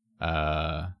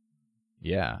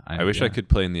 Yeah. I wish I could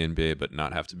play in the NBA, but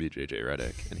not have to be JJ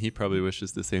Redick. And he probably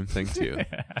wishes the same thing too.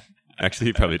 Actually,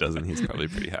 he probably doesn't. He's probably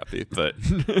pretty happy. But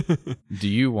do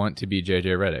you want to be JJ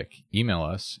Redick? Email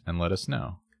us and let us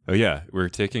know. Oh yeah, we're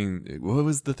taking. What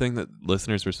was the thing that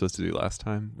listeners were supposed to do last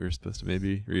time? We were supposed to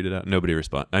maybe read it out. Nobody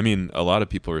responded. I mean, a lot of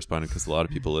people responded because a lot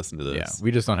of people listened to this. Yeah,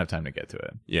 we just don't have time to get to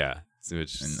it. Yeah,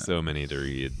 so many to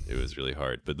read. It was really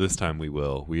hard. But this time we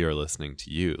will. We are listening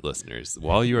to you, listeners.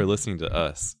 While you are listening to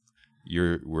us,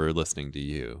 we're listening to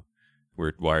you.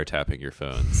 We're wiretapping your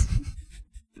phones.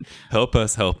 Help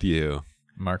us help you.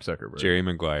 Mark Zuckerberg, Jerry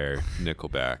Maguire,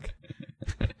 Nickelback.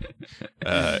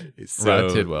 Rod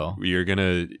Tidwell. You're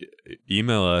gonna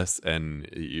email us, and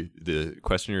the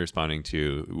question you're responding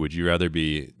to: would you rather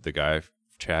be the guy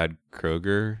Chad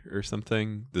Kroger or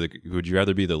something? Would you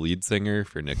rather be the lead singer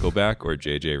for Nickelback or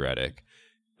JJ Redick,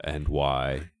 and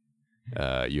why?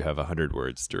 You have 100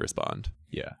 words to respond.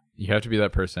 Yeah, you have to be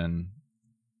that person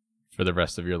for the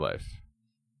rest of your life.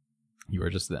 You are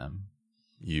just them.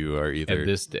 You are either at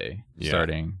this day,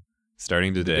 starting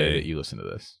today, the day that you listen to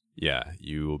this. Yeah,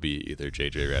 you will be either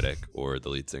JJ Redick or the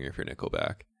lead singer for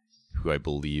Nickelback, who I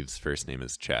believe's first name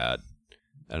is Chad.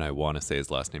 And I want to say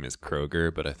his last name is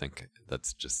Kroger, but I think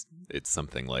it's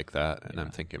something like that. And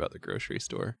I'm thinking about the grocery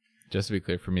store. Just to be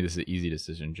clear, for me, this is an easy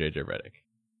decision. JJ Redick.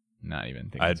 Not even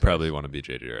thinking. I'd probably want to be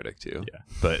JJ Redick too. Yeah.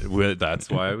 But that's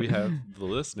why we have the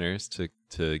listeners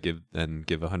to give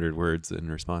 100 words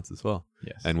in response as well.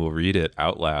 Yes. And we'll read it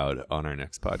out loud on our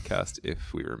next podcast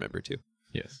if we remember to.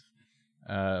 Yes.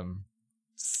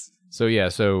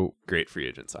 So great free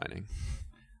agent signing.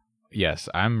 Yes,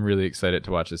 I'm really excited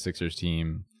to watch the Sixers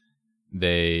team.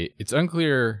 It's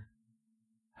unclear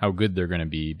how good they're going to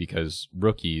be because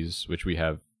rookies, which we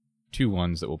have two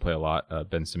ones that will play a lot,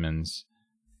 Ben Simmons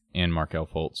and Markelle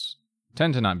Fultz,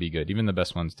 tend to not be good. Even the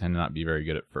best ones tend to not be very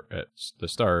good at the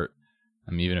start.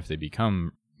 Even if they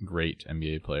become great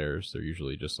NBA players, they're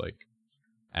usually just like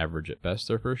average at best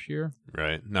their first year.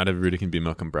 Right. Not everybody can be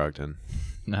Malcolm Brogdon.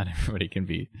 Not everybody can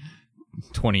be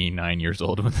 29 years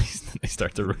old when they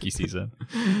start their rookie season.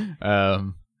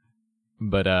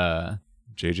 But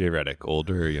JJ Redick,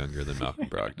 older or younger than Malcolm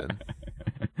Brogdon?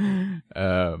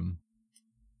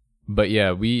 But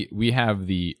yeah, we have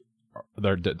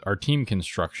our team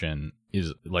construction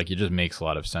is like, it just makes a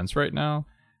lot of sense right now.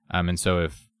 And so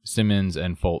if Simmons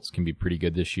and Fultz can be pretty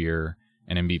good this year,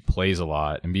 and Embiid plays a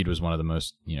lot, Embiid was one of the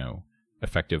most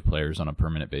effective players on a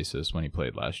permanent basis when he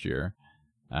played last year.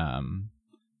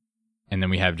 And then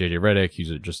we have JJ Redick,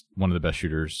 who's just one of the best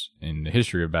shooters in the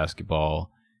history of basketball,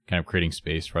 kind of creating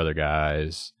space for other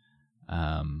guys.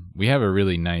 We have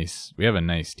a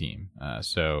nice team.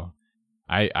 So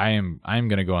I'm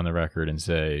going to go on the record and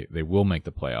say they will make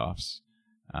the playoffs.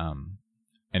 And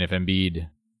if Embiid,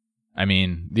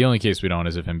 the only case we don't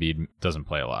is if Embiid doesn't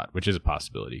play a lot, which is a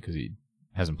possibility because he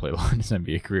hasn't played a lot in his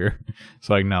NBA career.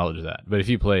 So I acknowledge that. But if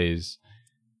he plays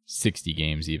 60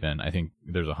 games even, I think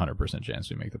there's a 100% chance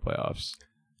we make the playoffs,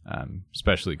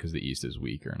 especially because the East is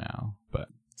weaker now. But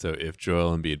so if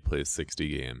Joel Embiid plays 60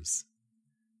 games,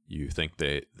 you think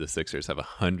the Sixers have a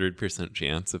 100%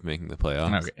 chance of making the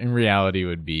playoffs? Okay. In reality, it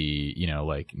would be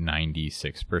like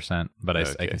 96%, but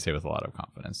Okay. I can say with a lot of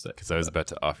confidence that, because I was about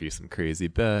to offer you some crazy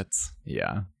bets.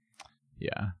 Yeah.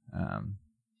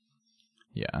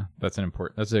 That's an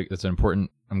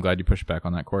important. I'm glad you pushed back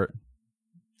on that, Court.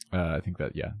 I think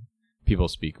that people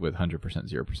speak with 100%,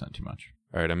 0% too much.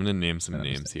 All right, I'm going to name some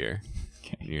names here.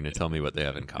 Okay. You're going to tell me what they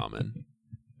have in common.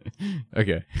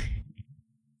 Okay.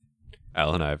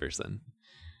 Allen Iverson.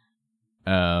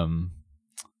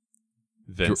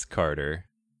 Vince Carter.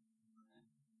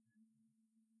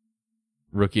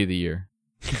 Rookie of the year.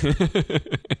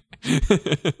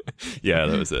 Yeah,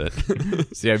 that was it.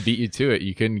 See, I beat you to it.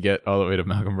 You couldn't get all the way to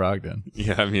Malcolm Brogdon.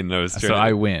 Yeah, I was trying. So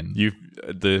I win. You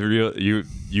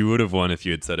would have won if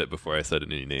you had said it before I said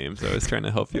any names. I was trying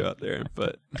to help you out there,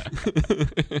 but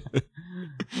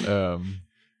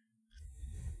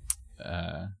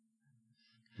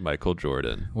Michael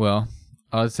Jordan. Well,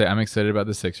 I'll say I'm excited about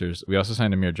the Sixers. We also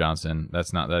signed Amir Johnson.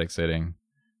 That's not that exciting.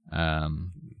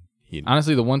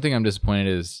 Honestly, the one thing I'm disappointed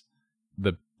is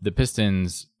the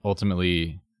Pistons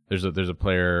ultimately. There's a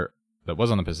player that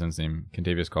was on the Pistons named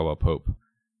Kentavious Caldwell-Pope,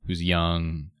 who's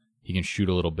young. He can shoot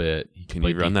a little bit. Can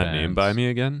you run that name by me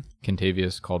again?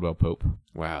 Kentavious Caldwell-Pope.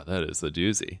 Wow, that is a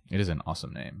doozy. It is an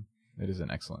awesome name. It is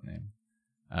an excellent name.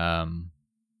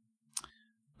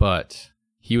 But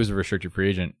he was a restricted free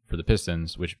agent for the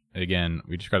Pistons, which again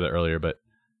we described that earlier. But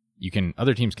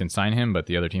other teams can sign him, but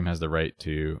the other team has the right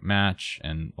to match,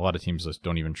 and a lot of teams just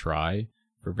don't even try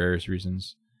for various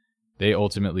reasons. They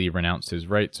ultimately renounced his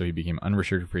right, so he became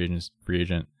unrestricted free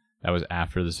agent. That was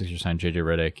after the Sixers signed JJ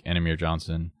Redick and Amir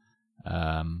Johnson.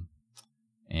 And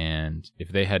if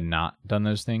they had not done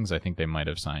those things, I think they might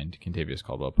have signed Kentavious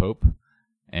Caldwell-Pope.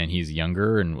 And he's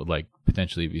younger and would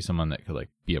potentially be someone that could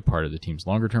be a part of the team's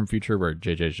longer term future, where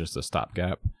JJ is just a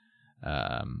stopgap.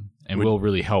 And will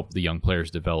really help the young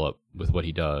players develop with what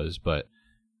he does. But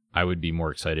I would be more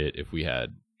excited if we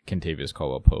had Kentavious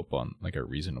Caldwell-Pope on a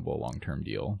reasonable long-term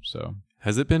deal. So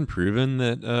has it been proven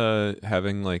that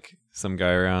having some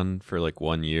guy around for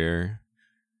 1 year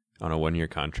on a 1-year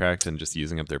contract and just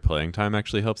using up their playing time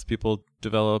actually helps people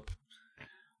develop?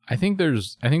 I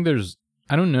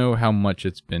don't know how much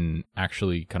it's been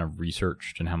actually kind of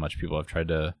researched and how much people have tried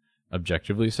to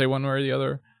objectively say one way or the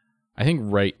other. I think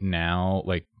right now,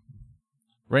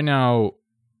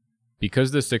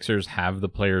 because the Sixers have the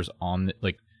players on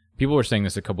people were saying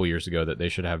this a couple years ago that they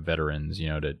should have veterans,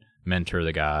 to mentor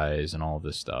the guys and all of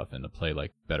this stuff and to play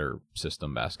better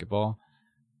system basketball.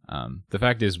 The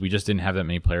fact is we just didn't have that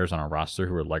many players on our roster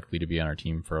who were likely to be on our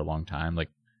team for a long time.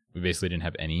 We basically didn't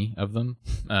have any of them.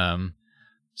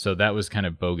 So that was kind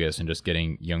of bogus, and just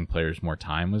getting young players more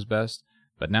time was best.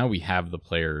 But now we have the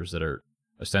players that are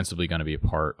ostensibly going to be a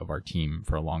part of our team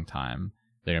for a long time.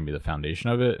 They're going to be the foundation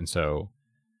of it. And so,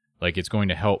 like, it's going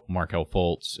to help Markelle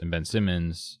Fultz and Ben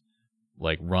Simmons,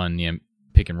 like, run the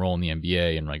pick and roll in the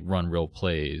NBA and, like, run real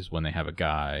plays when they have a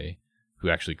guy who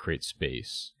actually creates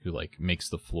space, who, like, makes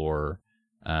the floor,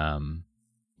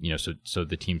 so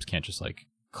the teams can't just, like,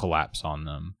 collapse on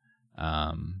them.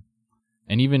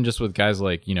 And even just with guys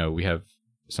like, we have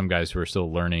some guys who are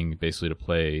still learning basically to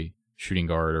play shooting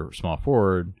guard or small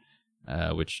forward,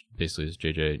 which basically is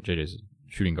JJ's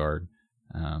shooting guard.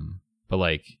 But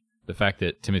like the fact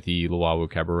that Timothy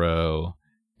Luwawu-Cabarrot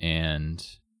and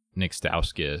Nick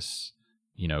Stauskas,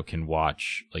 can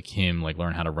watch like him, like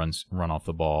learn how to run off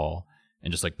the ball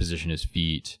and just like position his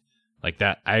feet like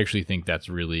that. I actually think that's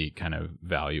really kind of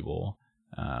valuable.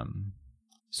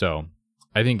 So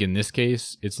I think in this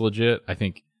case, it's legit. I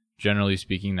think generally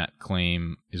speaking, that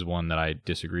claim is one that I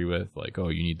disagree with. Like, oh,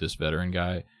 you need this veteran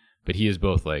guy. But he is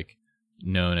both like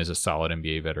known as a solid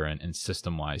NBA veteran and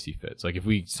system-wise he fits. Like if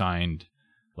we signed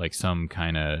like some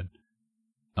kind of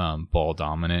ball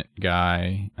dominant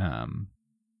guy, I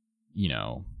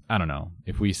don't know.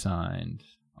 If we signed,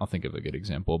 I'll think of a good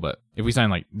example, but if we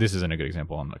signed like, this isn't a good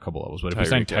example on a couple levels, but if we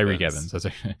signed Tyreek Evans, that's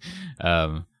actually,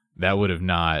 that would have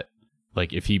not,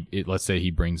 like if let's say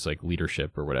he brings like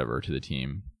leadership or whatever to the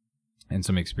team and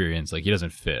some experience, like he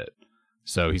doesn't fit.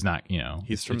 So he's not,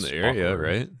 he's from the area, awkward.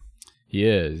 right? He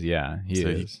is, yeah. He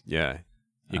is.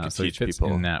 He could so teach he fits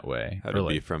people in that way. how to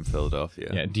be from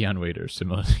Philadelphia. Yeah, Dion Waiters,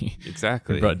 similarly.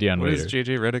 Exactly. Brought Dion Waiters. What is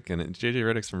JJ Redick in it? JJ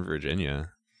Redick's from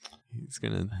Virginia. He's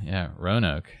gonna. Yeah,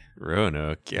 Roanoke.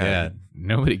 Yeah.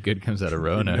 Nobody good comes out of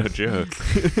Roanoke. No joke.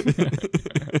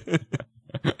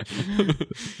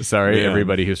 Sorry,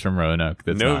 everybody who's from Roanoke.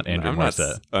 That's not Andrew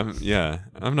Marset.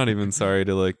 I'm not even sorry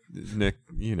to like Nick,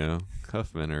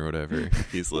 Huffman or whatever.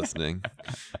 If he's listening,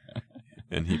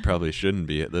 and he probably shouldn't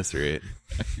be at this rate.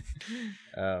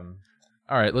 All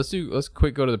right, let's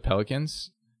quick go to the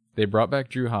Pelicans. They brought back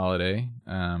Drew Holiday,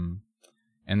 and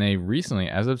they recently,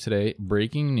 as of today,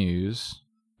 breaking news,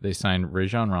 they signed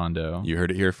Rajon Rondo. You heard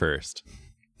it here first.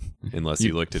 Unless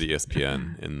you looked at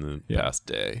ESPN in the past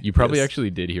day. You probably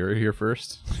actually did hear it here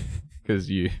first, because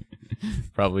you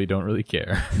probably don't really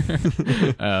care.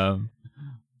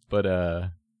 But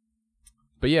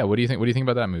yeah, what do you think? What do you think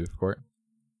about that move, Court?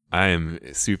 I am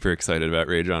super excited about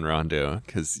Rajon Rondo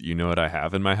because you know what I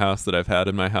have in my house that I've had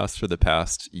in my house for the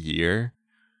past year,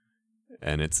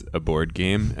 and it's a board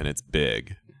game and it's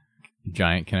big.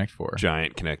 Giant Connect 4.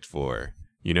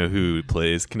 You know who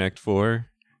plays Connect 4?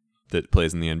 That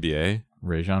plays in the NBA?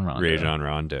 Rajon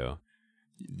Rondo.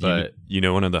 But you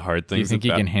know one of the hard things. Do you think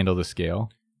he can handle the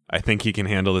scale? I think he can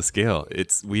handle the scale.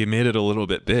 We made it a little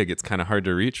bit big. It's kind of hard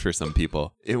to reach for some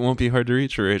people. It won't be hard to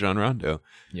reach for Rajon Rondo.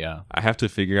 Yeah. I have to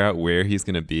figure out where he's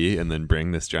going to be and then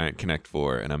bring this Giant Connect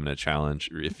 4, and I'm going to challenge.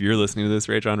 If you're listening to this,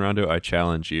 Rajon Rondo, I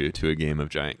challenge you to a game of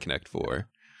Giant Connect 4.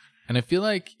 And I feel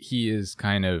like he is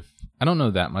kind of, I don't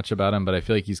know that much about him, but I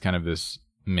feel like he's kind of this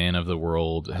man of the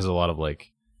world, has a lot of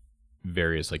like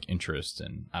various like interests,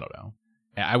 and I don't know.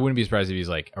 I wouldn't be surprised if he's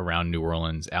like around New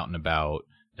Orleans, out and about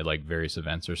at like various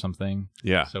events or something.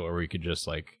 Yeah. So where we could just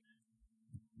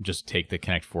take the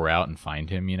Connect 4 out and find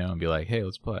him, and be like, hey,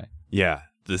 let's play. Yeah.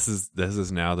 This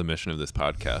is now the mission of this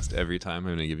podcast. Every time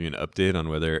I'm going to give you an update on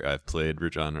whether I've played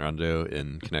Rajon Rondo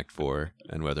in Connect 4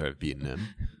 and whether I've beaten him.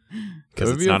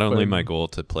 Because it's not only my goal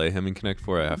to play him in Connect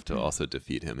 4, I have to also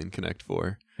defeat him in Connect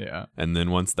 4. Yeah. And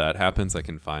then once that happens, I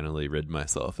can finally rid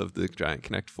myself of the Giant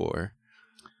Connect 4.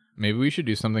 Maybe we should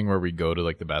do something where we go to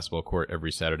like the basketball court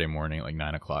every Saturday morning at like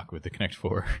 9:00 with the Connect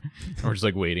 4. And we're just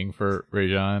like waiting for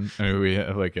Rajon. I mean, we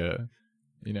have like a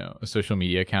social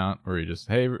media account where we just,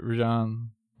 hey, Rajon,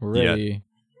 we're ready.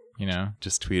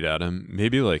 Just tweet at him.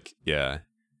 Maybe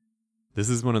this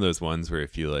is one of those ones where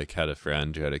if you like had a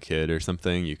friend who had a kid or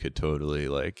something, you could totally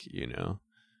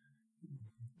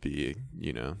be,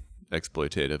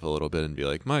 exploitative a little bit and be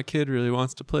like, my kid really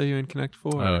wants to play you in Connect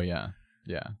 4. Oh, yeah.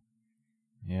 Yeah.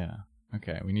 Yeah.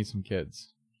 Okay. We need some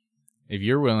kids. If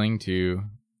you're willing to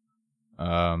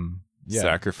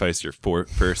sacrifice your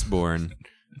firstborn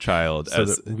child so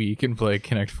that we can play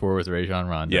Connect 4 with Rajon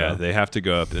Rondo. Yeah, they have to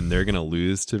go up and they're going to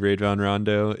lose to Rajon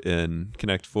Rondo in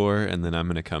Connect 4, and then I'm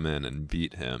going to come in and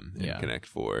beat him in Connect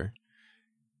 4.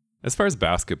 As far as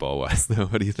basketball-wise, though,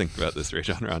 what do you think about this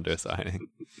Rajon Rondo signing?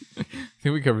 I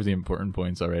think we covered the important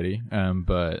points already,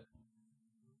 but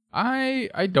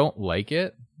I don't like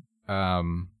it.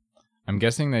 I'm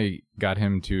guessing they got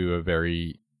him to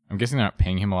I'm guessing they're not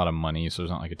paying him a lot of money, so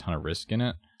there's not like a ton of risk in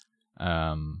it.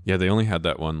 Yeah, they only had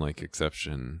that one like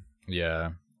exception.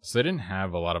 Yeah. So they didn't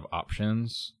have a lot of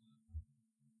options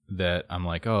that I'm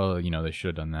like, oh, they should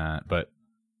have done that. But,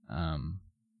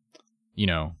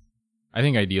 I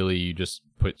think ideally you just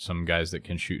put some guys that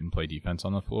can shoot and play defense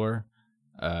on the floor.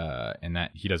 And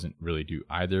that he doesn't really do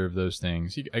either of those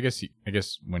things. I guess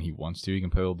when he wants to, he can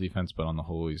play a little defense, but on the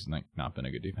whole, he's not been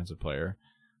a good defensive player.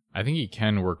 I think he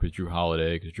can work with Drew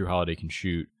Holiday because Drew Holiday can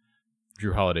shoot.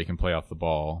 Drew Holiday can play off the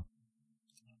ball.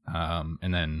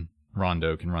 And then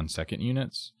Rondo can run second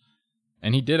units.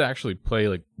 And he did actually play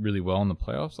really well in the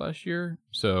playoffs last year.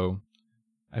 So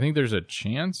I think there's a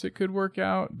chance it could work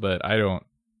out, but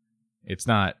it's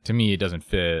not, to me, it doesn't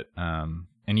fit. And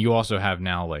you also have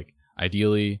now,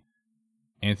 ideally,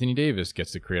 Anthony Davis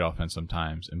gets to create offense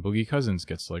sometimes, and Boogie Cousins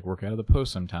gets to work out of the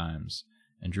post sometimes,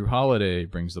 and Drew Holiday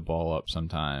brings the ball up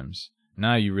sometimes.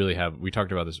 Now you really have, we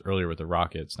talked about this earlier with the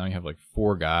Rockets, now you have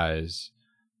 4 guys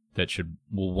that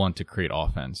will want to create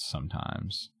offense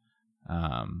sometimes.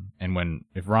 And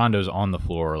if Rondo's on the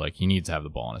floor, he needs to have the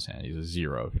ball in his hand. He's a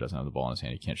 0 if he doesn't have the ball in his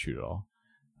hand. He can't shoot at all.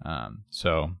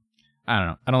 So I don't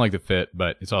know. I don't like the fit,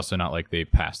 but it's also not like they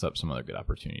passed up some other good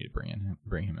opportunity to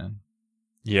bring him in.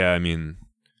 Yeah, I mean,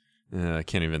 I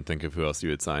can't even think of who else you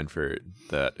would sign for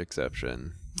that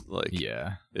exception.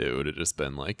 Yeah, it would have just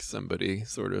been somebody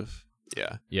sort of.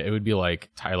 Yeah. Yeah, it would be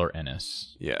Tyler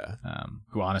Ennis. Yeah.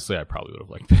 Who honestly I probably would have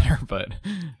liked better, but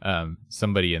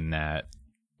somebody in that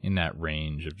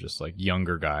range of just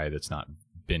younger guy that's not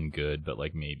been good, but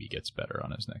maybe gets better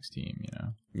on his next team,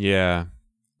 Yeah.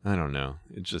 I don't know.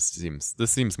 This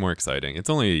seems more exciting.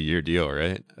 It's only a year deal,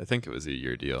 right? I think it was a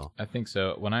year deal. I think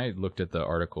so. When I looked at the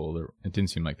article, it didn't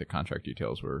seem like the contract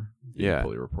details were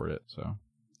fully reported. So.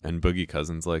 And Boogie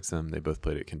Cousins likes him. They both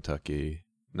played at Kentucky,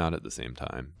 not at the same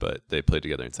time, but they played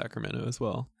together in Sacramento as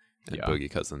well. And Boogie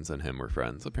Cousins and him were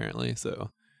friends, apparently. So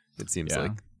it seems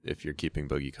like if you're keeping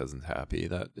Boogie Cousins happy,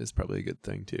 that is probably a good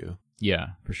thing too. Yeah,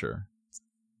 for sure.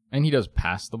 And he does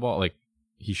pass the ball.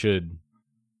 He should...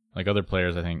 other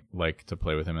players, I think, like to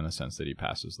play with him in the sense that he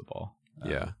passes the ball.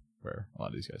 Where a lot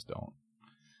of these guys don't.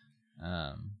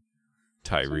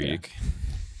 Tyreek. So, yeah.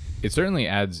 It certainly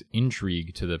adds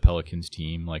intrigue to the Pelicans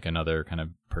team, another kind of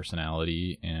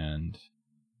personality. And,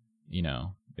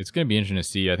 it's going to be interesting to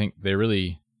see. I think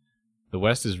the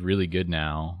West is really good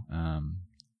now.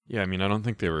 Yeah, I mean, I don't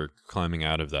think they were climbing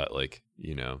out of that,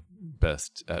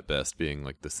 best at best being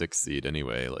the 6th seed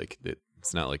anyway.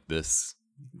 It's not this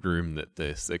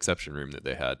exception room that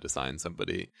they had to sign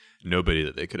somebody. Nobody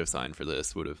that they could have signed for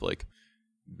this would have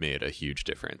made a huge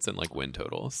difference in win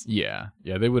totals. Yeah,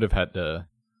 they would have had to.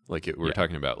 We're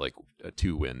talking about a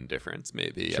 2-win difference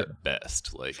maybe sure. at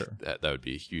best. That would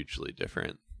be hugely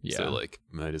different. Yeah. So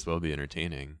might as well be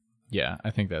entertaining. Yeah,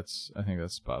 I think that's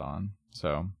spot on.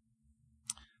 So,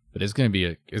 but it's gonna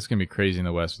be crazy in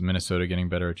the West with Minnesota getting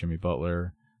better with Jimmy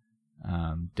Butler,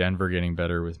 Denver getting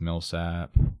better with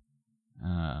Millsap.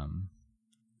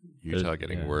 Utah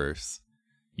getting worse.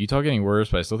 Utah getting worse,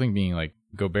 but I still think being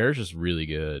Gobert's just really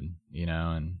good,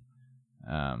 and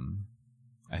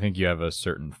I think you have a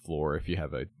certain floor if you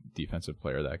have a defensive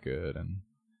player that good, and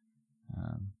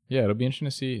it'll be interesting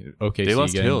to see. OKC they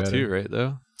lost Hill better. too, right?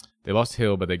 Though they lost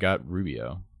Hill, but they got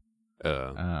Rubio,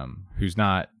 who's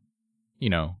not,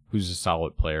 who's a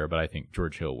solid player, but I think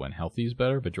George Hill when healthy is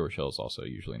better, but George Hill is also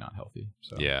usually not healthy.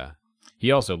 So yeah,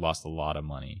 he also lost a lot of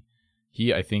money.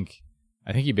 I think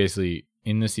he basically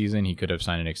in the season he could have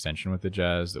signed an extension with the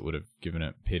Jazz that would have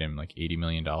paid him $80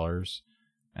 million,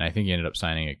 and I think he ended up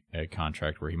signing a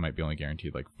contract where he might be only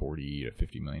guaranteed $40 to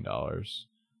 $50 million.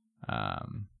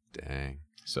 Dang.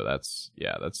 So that's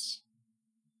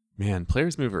man,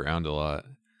 players move around a lot.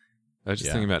 I was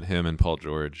just thinking about him and Paul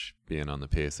George being on the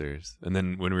Pacers, and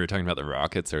then when we were talking about the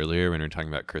Rockets earlier, when we were talking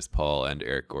about Chris Paul and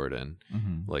Eric Gordon,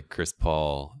 Chris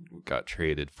Paul got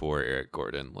traded for Eric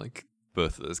Gordon,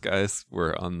 both of those guys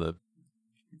were on the,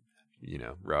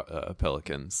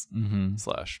 Pelicans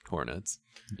 / Hornets.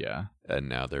 Yeah. And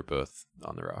now they're both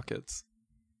on the Rockets.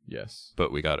 Yes.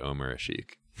 But we got Omer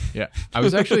Ashik. Yeah. I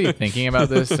was actually thinking about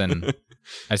this, and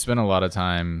I spent a lot of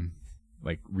time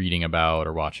reading about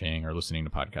or watching or listening to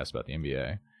podcasts about the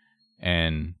NBA.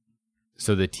 And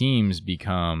so the teams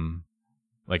become,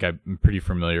 I'm pretty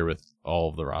familiar with all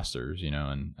of the rosters,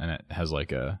 and it has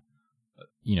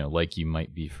you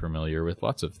might be familiar with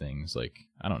lots of things,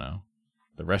 I don't know,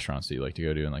 the restaurants that you like to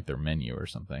go to and their menu or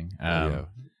something. Yeah.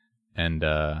 And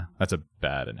that's a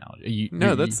bad analogy.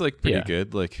 That's pretty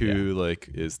good. Who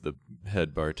is the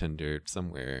head bartender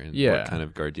somewhere, and what kind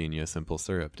of gardenia simple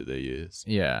syrup do they use?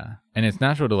 Yeah, and it's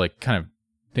natural to kind of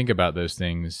think about those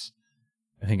things,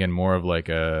 I think, in more of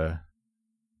a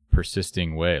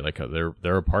persisting way.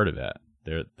 They're a part of that.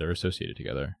 They're associated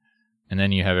together. And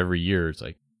then you have every year, it's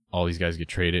like all these guys get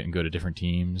traded and go to different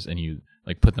teams, and you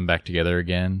like put them back together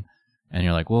again. And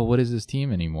you're like, well, what is this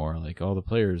team anymore? Like all the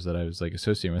players that I was like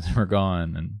associating with are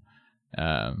gone.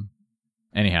 And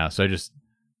anyhow, so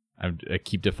I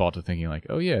keep default to thinking like,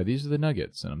 oh yeah, these are the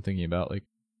Nuggets. And I'm thinking about like,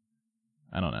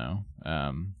 I don't know,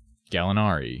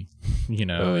 Gallinari, you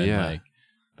know, Oh, and yeah. like,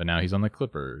 but now he's on the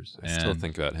Clippers. I still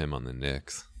think about him on the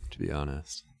Knicks, to be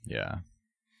honest. Yeah.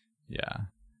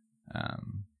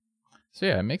 So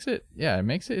yeah, it makes it,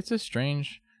 it's a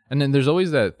strange, and then there's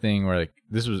always that thing where like,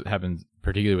 happened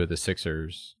particularly with the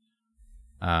Sixers.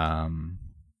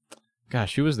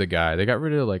 Gosh, who was the guy? They got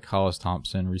rid of like Hollis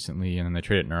Thompson recently, and then they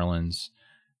traded Nerlens,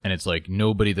 and it's like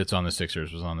nobody that's on the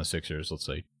Sixers was on the Sixers, let's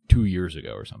say 2 years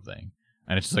ago or something.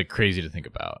 And it's just like crazy to think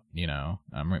about, you know,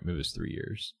 maybe it was 3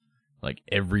 years. Like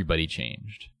everybody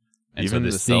changed. And Even so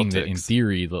this the thing that in Celtics.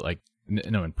 theory, like,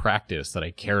 no, in practice that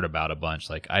I cared about a bunch,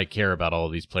 like I care about all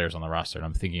of these players on the roster, and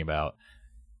I'm thinking about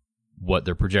what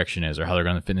their projection is or how they're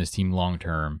going to fit in this team long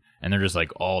term, and they're just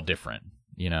like all different,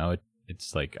 you know.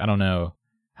 It's like, I don't know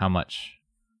how much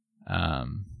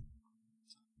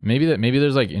maybe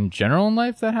there's like in general in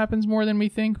life that happens more than we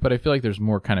think, but I feel like there's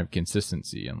more kind of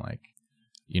consistency, and like,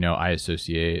 you know, I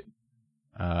associate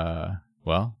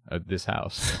this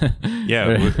house.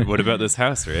 Yeah, what about this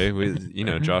house, Ray? You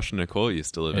know, Josh and Nicole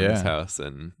used to live in this house,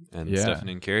 and Yeah.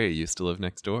 Stephanie and Carrie used to live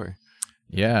next door.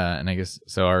 Yeah, and I guess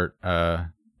so.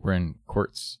 We're in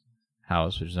Court's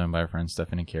house, which is owned by our friends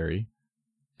Stefan and Carrie,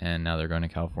 and now they're going to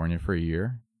California for a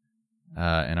year.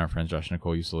 And our friends Josh and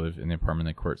Nicole used to live in the apartment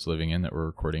that Court's living in, that we're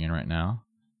recording in right now.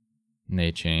 And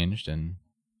they changed, and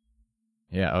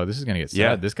yeah. Oh, this is gonna get sad.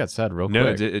 Yeah. This got sad real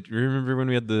No, quick. remember when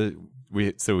we had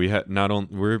we had not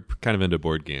only, we're kind of into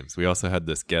board games. We also had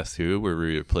this Guess Who, where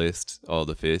we replaced all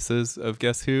the faces of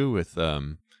Guess Who with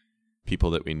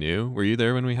people that we knew. Were you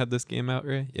there when we had this game out,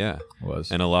 Ray? Yeah.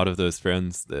 Was And a lot of those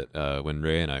friends that when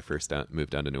Ray and I first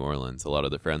moved down to New Orleans, a lot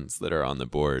of the friends that are on the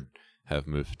board have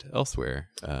moved elsewhere.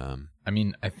 I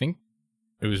mean, I think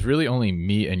it was really only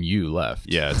me and you left.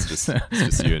 Yeah, it's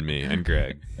just you and me and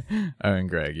Greg. Oh, and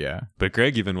Greg, yeah. But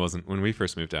Greg even wasn't, when we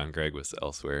first moved down, Greg was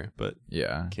elsewhere, but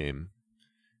Yeah. came.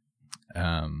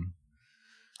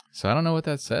 So I don't know what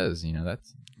that says, you know,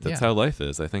 that's How life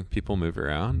is. I think people move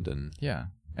around, and yeah.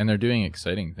 And they're doing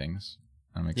exciting things.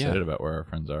 I'm excited about where our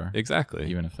friends are. exactly.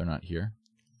 Even if they're not here.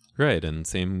 Right, and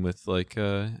same with like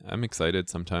I'm excited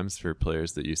sometimes for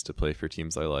players that used to play for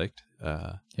teams I liked.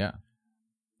 Yeah.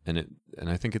 And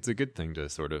I think it's a good thing to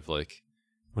sort of like,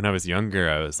 when I was younger,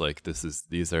 I was like, this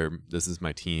is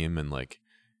my team, and like,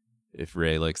 if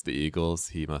Ray likes the Eagles,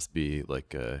 he must be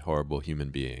like a horrible human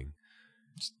being.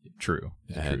 True.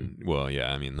 And well,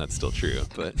 yeah, I mean that's still true,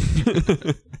 but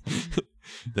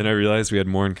then I realized we had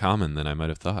more in common than I might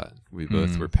have thought. We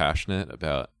both were passionate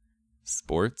about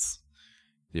sports.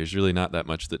 There's really not that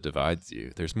much that divides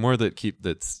you. There's more that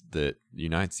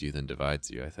unites you than divides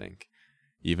you, I think.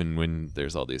 Even when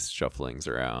there's all these shufflings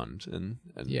around and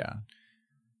Yeah.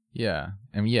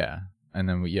 And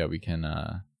then we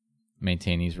can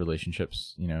maintain these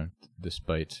relationships, you know,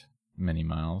 despite many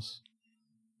miles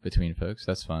between folks.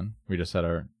 That's fun. We just had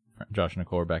our Josh and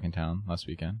Nicole were back in town last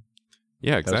weekend.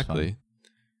 yeah, was fun. exactly.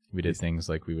 We did things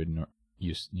like we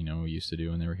used to do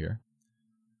when they were here.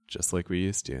 Just like we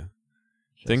used to.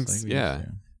 Just Things, like we yeah. used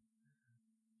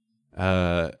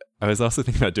to. I was also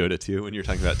thinking about Dota 2 when you were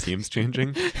talking about teams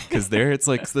changing, because there it's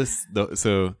like this.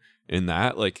 So in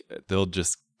that, like, they'll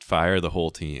just fire the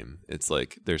whole team. It's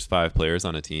like there's 5 players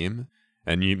on a team,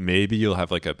 and you'll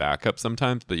have like a backup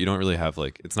sometimes, but you don't really have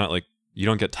like, it's not like you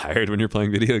don't get tired when you're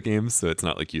playing video games, so it's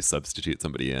not like you substitute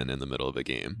somebody in the middle of a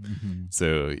game. Mm-hmm.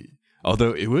 So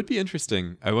although it would be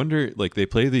interesting, I wonder, like, they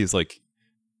play these like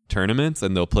tournaments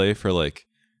and they'll play for like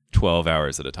 12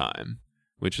 hours at a time,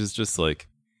 which is just like,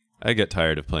 I get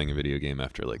tired of playing a video game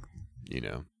after like, you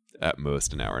know, at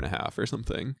most an hour and a half or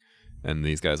something. And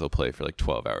these guys will play for like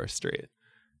 12 hours straight,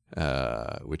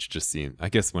 which just seemed, I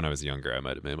guess when I was younger, I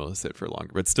might have been able to sit for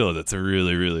longer, but still, that's a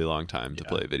really, really long time to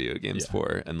play video games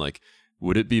for. And like,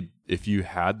 would it be, if you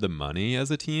had the money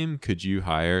as a team, could you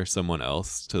hire someone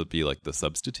else to be like the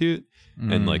substitute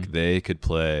and like they could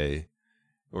play,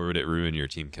 or would it ruin your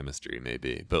team chemistry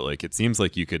maybe? But like, it seems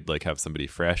like you could like have somebody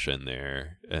fresh in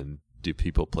there. And do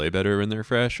people play better when they're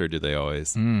fresh, or do they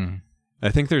always? I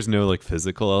think there's no like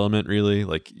physical element really.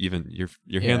 Like even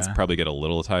your hands probably get a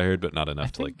little tired, but not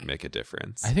enough to like make a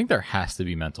difference. I think there has to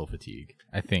be mental fatigue.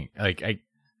 I think like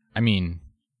I mean,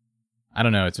 I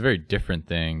don't know. It's a very different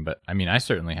thing, but I mean, I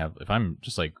certainly have. If I'm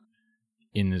just like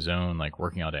in the zone, like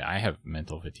working all day, I have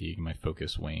mental fatigue. My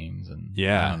focus wanes, and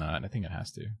I don't know. I think it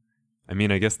has to. I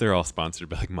mean, I guess they're all sponsored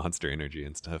by like Monster Energy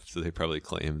and stuff, so they probably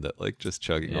claim that like just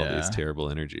chugging all these terrible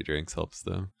energy drinks helps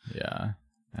them. Yeah.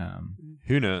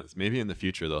 Who knows? Maybe in the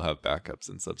future they'll have backups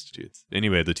and substitutes.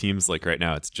 Anyway, the teams like right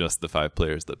now it's just the 5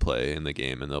 players that play in the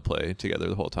game and they'll play together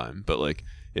the whole time. But like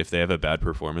if they have a bad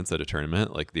performance at a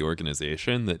tournament, like the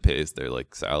organization that pays their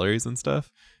like salaries and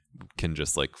stuff can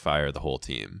just like fire the whole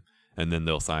team. And then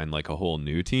they'll sign like a whole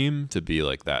new team to be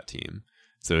like that team.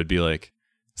 So it'd be like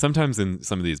sometimes in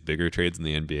some of these bigger trades in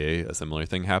the NBA, a similar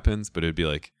thing happens, but it'd be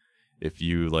like if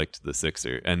you liked the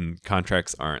Sixers, and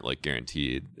contracts aren't like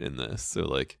guaranteed in this. So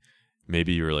like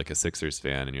maybe you were like a Sixers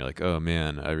fan and you're like, oh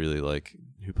man, I really like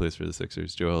who plays for the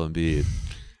Sixers, Joel Embiid.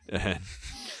 And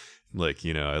like,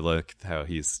 you know, I like how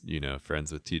he's, you know,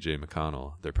 friends with TJ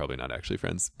McConnell. They're probably not actually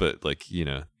friends, but like, you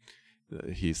know,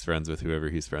 he's friends with whoever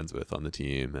he's friends with on the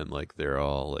team, and like they're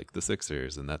all like the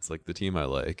Sixers, and that's like the team I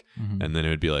like. And then it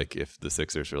would be like if the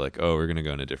Sixers were like, oh, we're gonna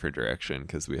go in a different direction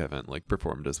because we haven't like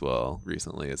performed as well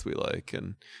recently as we like,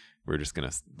 and we're just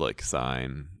gonna like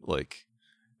sign like,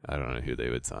 I don't know who they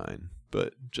would sign,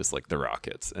 but just like the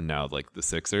Rockets. And now like the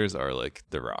Sixers are like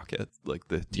the Rockets, like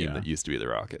the team that used to be the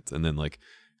Rockets. And then like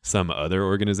some other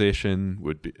organization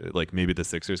would be like, maybe the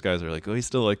Sixers guys are like, oh, we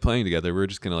still like playing together, we're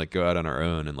just gonna like go out on our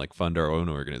own and like fund our own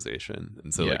organization.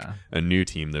 And so like a new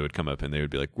team that would come up and they would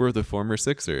be like, we're the former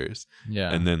Sixers.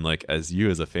 And then like as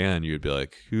you as a fan, you would be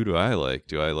like, who do I like?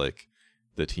 Do I like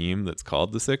the team that's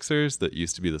called the Sixers that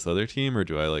used to be this other team, or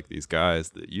do I like these guys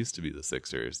that used to be the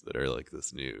Sixers that are like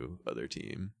this new other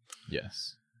team?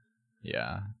 Yes.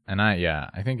 Yeah. And I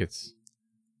think it's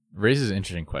raises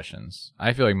interesting questions.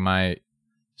 I feel like my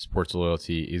sports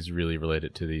loyalty is really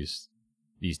related to these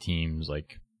teams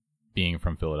like being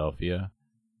from Philadelphia.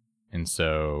 And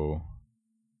so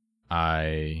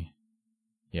I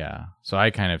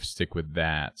kind of stick with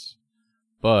that.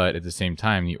 But at the same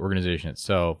time, the organization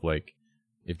itself, like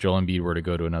if Joel Embiid were to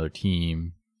go to another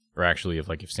team, or actually if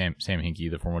Sam Hinkie,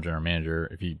 the former general manager,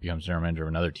 if he becomes general manager of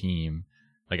another team,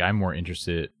 like I more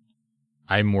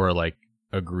like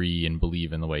agree and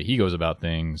believe in the way he goes about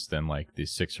things than like the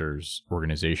Sixers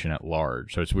organization at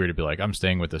large. So it's weird to be like, I'm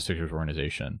staying with the Sixers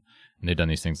organization, and they've done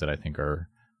these things that I think are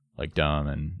like dumb,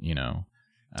 and you know,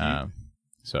 but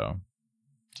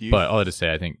all that to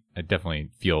say, I think I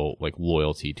definitely feel like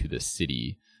loyalty to the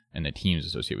city and the teams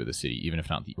associated with the city, even if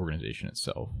not the organization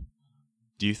itself.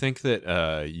 Do you think that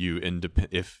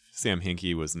if Sam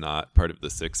Hinkie was not part of the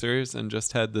Sixers and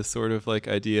just had this sort of like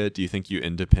idea, do you think you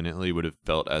independently would have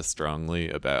felt as strongly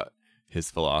about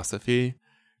his philosophy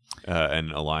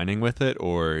and aligning with it?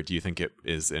 Or do you think it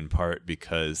is in part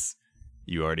because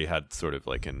you already had sort of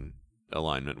like an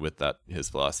alignment with his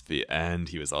philosophy, and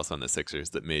he was also on the Sixers,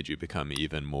 that made you become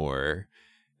even more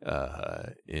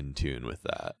in tune with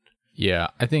that? Yeah,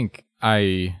 I think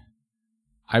I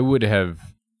would have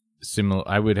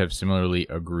similarly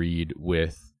agreed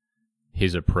with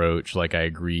his approach. Like I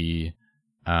agree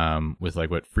with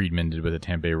like what Friedman did with the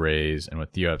Tampa Bay Rays and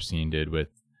what Theo Epstein did with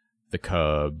the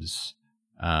Cubs,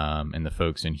 and the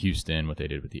folks in Houston, what they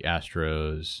did with the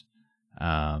Astros.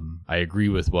 I agree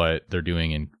with what they're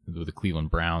doing with the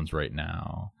Cleveland Browns right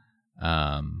now.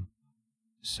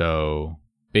 So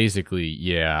basically,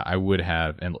 yeah, I would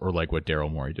have, or like what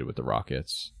Daryl Morey did with the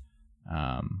Rockets.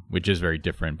 Which is very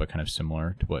different, but kind of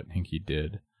similar to what Hinkie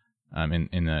did,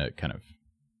 in the kind of,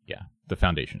 the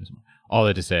foundation. All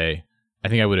that to say, I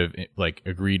think I would have like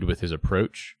agreed with his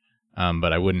approach,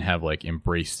 but I wouldn't have like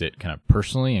embraced it kind of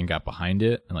personally and got behind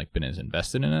it and like been as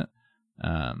invested in it.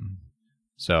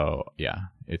 So yeah,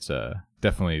 it's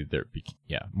definitely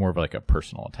more of like a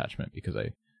personal attachment because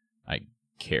I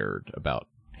cared about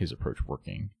his approach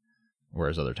working,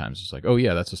 whereas other times it's like, oh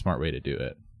yeah, that's a smart way to do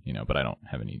it. You know, but I don't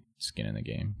have any skin in the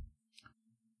game.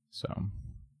 So,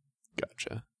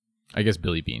 gotcha. I guess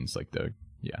Billy Bean's like the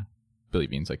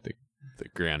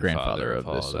grandfather of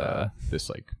this this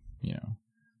like, you know,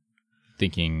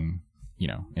 thinking, you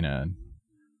know, in a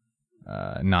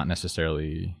not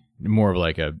necessarily, more of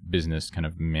like a business kind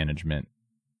of management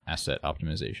asset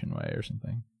optimization way or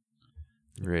something.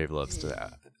 Rave loves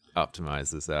to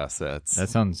optimize his assets. That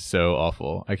sounds so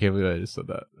awful. I can't believe I just said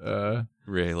that.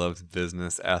 Ray loves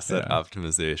business asset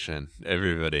optimization.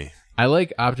 Everybody. I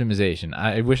like optimization.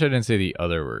 I wish I didn't say the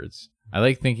other words. I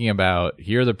like thinking about,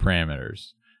 here are the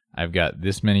parameters. I've got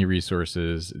this many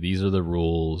resources. These are the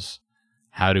rules.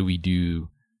 How do we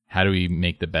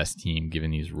make the best team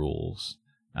given these rules?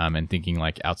 And thinking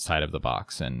like outside of the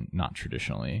box and not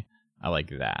traditionally. I like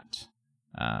that.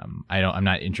 I'm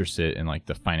not interested in like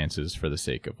the finances for the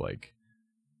sake of like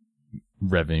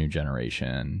revenue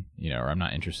generation, you know, or I'm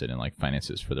not interested in like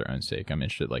finances for their own sake. I'm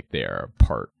interested like they are a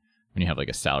part when you have like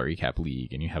a salary cap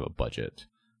league and you have a budget,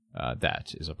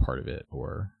 that is a part of it.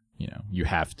 Or you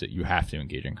have to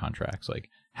engage in contracts. Like,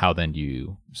 how then do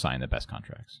you sign the best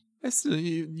contracts?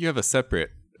 You have a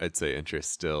separate, I'd say,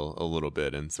 interest still a little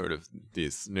bit in sort of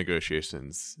these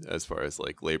negotiations as far as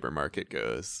like labor market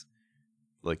goes.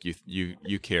 Like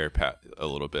you care, Pat, a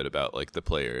little bit about like the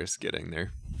players getting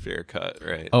their fair cut,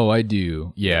 right? Oh, I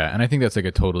do. Yeah. And I think that's like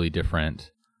a totally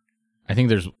different, I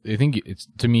think it's,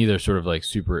 to me, they're sort of like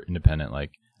super independent.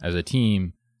 Like, as a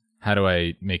team, how do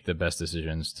I make the best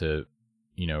decisions to,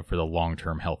 for the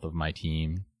long-term health of my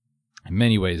team? In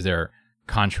many ways, they're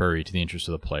contrary to the interests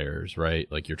of the players, right?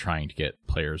 Like, you're trying to get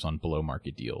players on below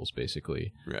market deals,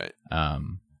 basically. Right. I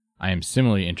am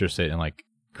similarly interested in like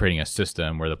creating a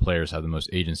system where the players have the most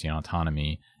agency and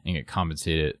autonomy and get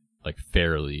compensated like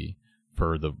fairly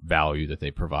for the value that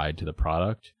they provide to the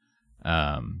product.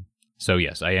 So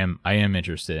yes, I am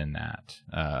interested in that.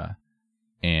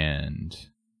 And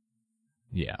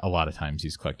yeah, a lot of times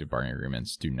these collective bargaining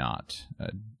agreements do not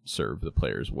serve the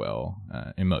players well,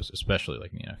 in most, especially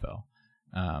like in the NFL.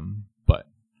 But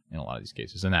in a lot of these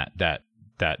cases, and that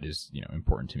is,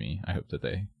 important to me. I hope that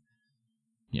they,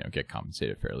 get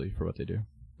compensated fairly for what they do.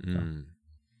 So.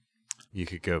 You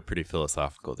could go pretty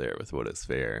philosophical there with what is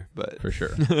fair, but for sure.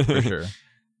 For sure.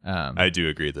 I do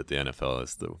agree that the NFL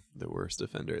is the worst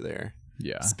offender there.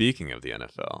 Yeah. Speaking of the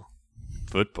NFL,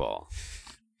 football.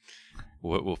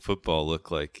 What will football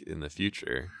look like in the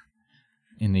future?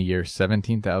 In the year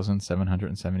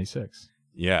 17,776.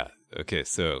 Yeah. Okay.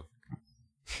 So,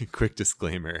 quick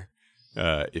disclaimer.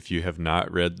 If you have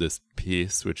not read this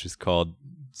piece, which is called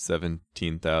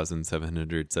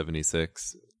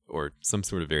 17,776, or some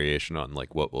sort of variation on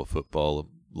like what will football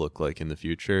look like in the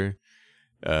future,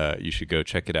 you should go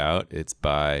check it out. It's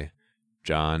by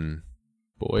John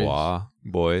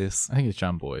Boyes. I think it's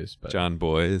John Boyes. But John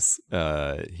Boyes.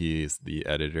 He's the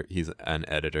editor. He's an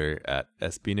editor at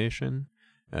SB Nation.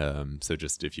 So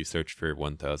just if you search for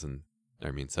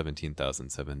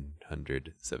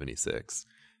 17,776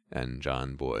 and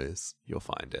John Boyes, you'll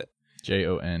find it.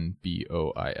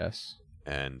 JONBOIS.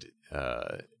 And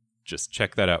just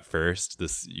check that out first.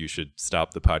 You should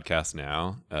stop the podcast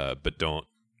now, but don't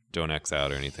X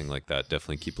out or anything like that.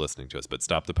 Definitely keep listening to us, but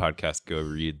stop the podcast, go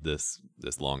read this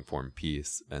long form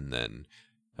piece, and then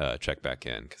check back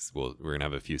in, because we're gonna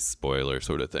have a few spoiler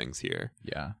sort of things here.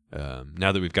 Yeah.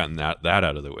 Now that we've gotten that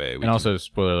out of the way, also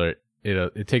spoiler,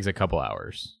 it takes a couple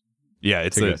hours. Yeah,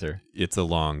 it's a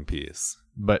long piece,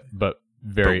 but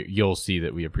you'll see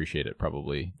that we appreciate it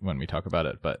probably when we talk about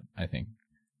it. But I think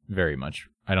very much,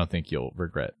 I don't think you'll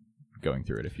regret going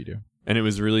through it if you do. And it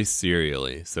was really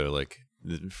serially, so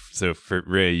for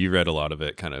Ray, you read a lot of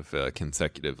it kind of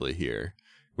consecutively here,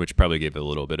 which probably gave it a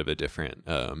little bit of a different.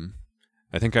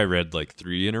 I think I read like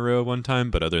 3 in a row one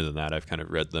time, but other than that, I've kind of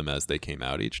read them as they came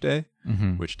out each day,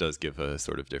 which does give a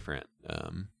sort of different.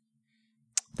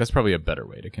 That's probably a better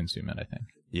way to consume it, I think.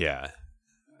 Yeah,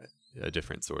 a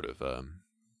different sort of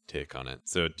take on it.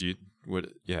 So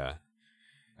yeah.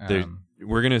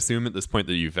 We're going to assume at this point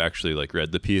that you've actually like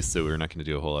read the piece, so we're not going to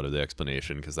do a whole lot of the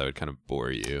explanation because that would kind of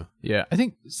bore you. Yeah, I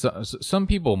think some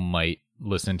people might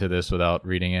listen to this without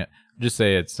reading it. Just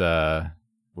say it's...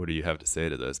 What do you have to say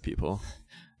to those people?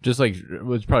 Just like,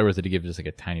 it's probably worth it to give just like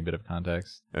a tiny bit of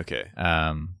context. Okay.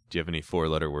 Do you have any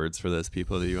 4-letter words for those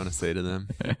people that you want to say to them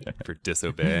for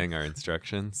disobeying our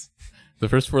instructions? The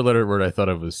first 4-letter word I thought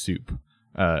of was soup.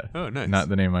 Oh, nice. Not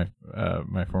the name of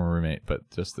my former roommate,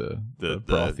 but just the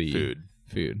brothy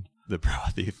food. The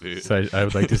brothy food. So I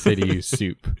would like to say to you,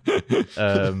 soup.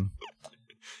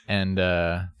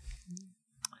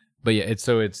 But yeah, it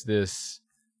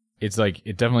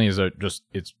definitely is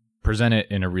it's presented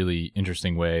in a really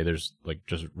interesting way. There's like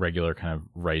just regular kind of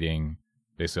writing,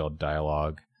 basically all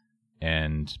dialogue,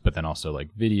 but then also like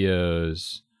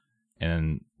videos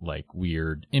and like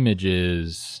weird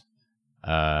images.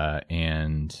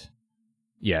 And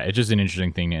yeah, it's just an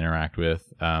interesting thing to interact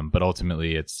with. But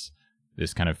ultimately it's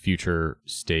this kind of future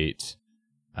state.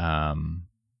 And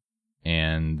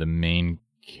the main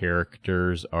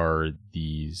characters are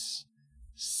these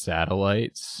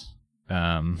satellites,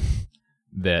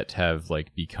 that have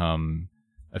like become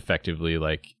effectively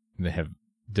like they have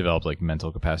developed like mental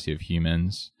capacity of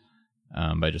humans,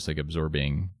 by just like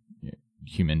absorbing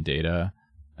human data.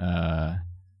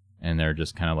 And they're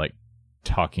just kind of like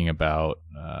talking about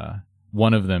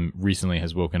one of them recently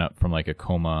has woken up from like a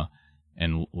coma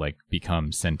and like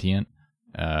become sentient,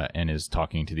 and is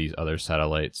talking to these other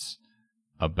satellites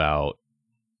about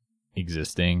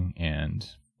existing and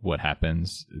what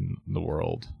happens in the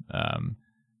world.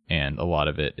 And a lot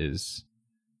of it is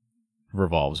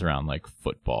revolves around like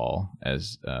football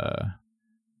as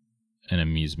an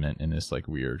amusement in this like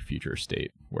weird future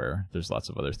state where there's lots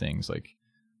of other things like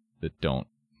that don't.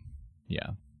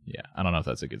 Yeah. I don't know if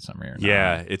that's a good summary or not.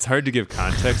 Yeah, it's hard to give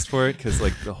context for it because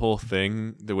like the whole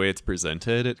thing, the way it's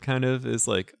presented, it kind of is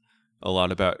like a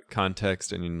lot about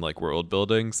context and like world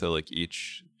building. So like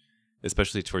each,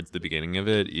 especially towards the beginning of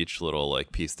it, each little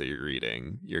like piece that you're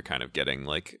reading, you're kind of getting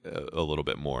like a little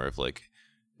bit more of like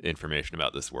information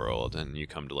about this world, and you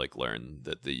come to like learn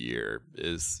that the year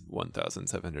is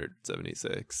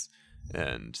 1776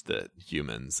 and that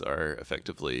humans are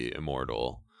effectively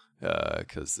immortal.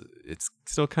 Because it's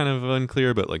still kind of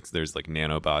unclear, but like there's like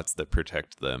nanobots that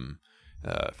protect them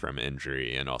from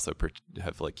injury and also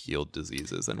have like healed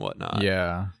diseases and whatnot.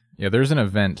 Yeah. There's an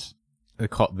event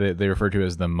they refer to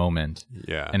as the moment.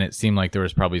 Yeah, and it seemed like there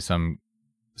was probably some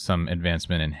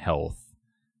advancement in health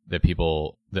that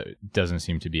doesn't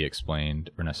seem to be explained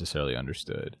or necessarily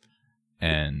understood,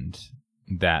 and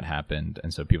that happened,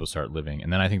 and so people start living.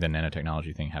 And then I think the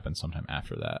nanotechnology thing happened sometime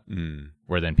after that,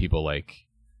 where then people like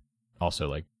also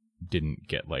like didn't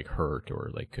get like hurt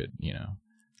or like could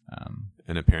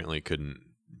and apparently couldn't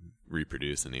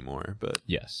reproduce anymore. But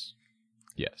yes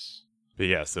but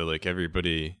yeah, so like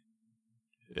everybody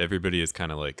is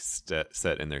kind of like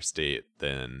set in their state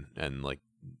then, and like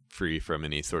free from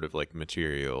any sort of like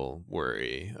material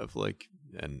worry of like,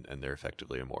 and they're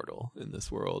effectively immortal in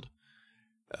this world.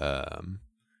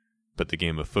 But the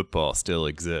game of football still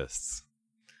exists.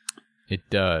 It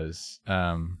does.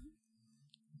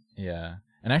 Yeah.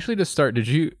 And actually to start,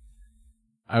 Try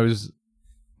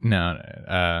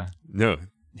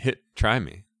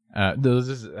me. This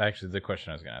is actually the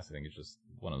question I was going to ask. I think it's just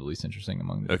one of the least interesting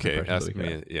among the Okay, questions ask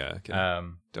me. Yeah. Okay.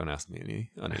 Don't ask me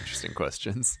any uninteresting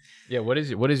questions. Yeah. What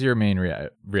is your main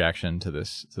reaction to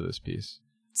this piece?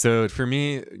 So for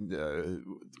me,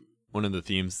 one of the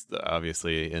themes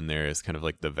obviously in there is kind of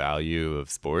like the value of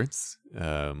sports.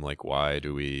 Like, why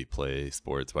do we play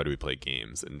sports? Why do we play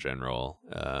games in general?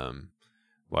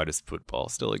 Why does football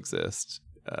still exist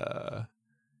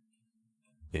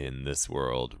in this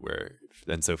world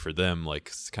and so for them,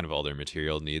 like kind of all their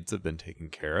material needs have been taken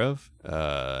care of.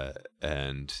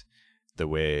 And the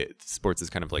way sports is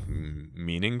kind of like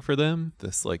meaning for them,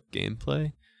 this like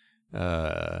gameplay,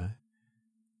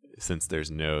 since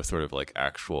there's no sort of like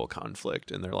actual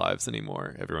conflict in their lives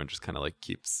anymore. Everyone just kind of like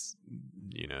keeps,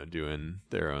 doing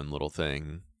their own little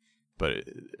thing,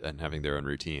 and having their own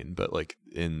routine. But like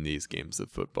in these games of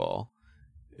football,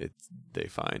 they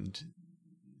find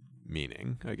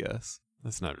meaning, I guess.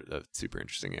 That's not a super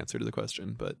interesting answer to the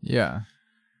question, but yeah.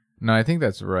 No, I think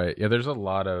that's right. Yeah, there's a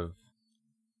lot of,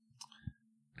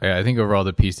 I think overall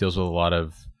the piece deals with a lot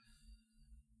of,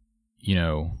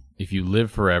 if you live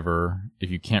forever,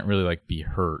 if you can't really like be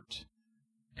hurt,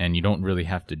 and you don't really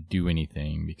have to do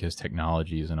anything because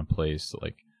technology is in a place that,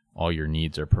 like, all your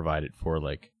needs are provided for,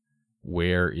 like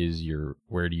where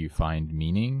do you find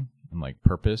meaning and like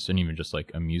purpose and even just like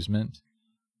amusement?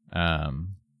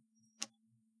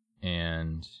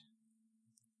 And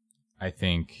I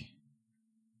think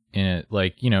in it,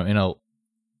 like,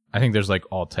 I think there's like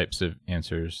all types of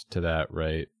answers to that,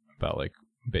 right? About like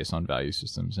based on value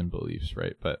systems and beliefs,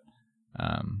 right? But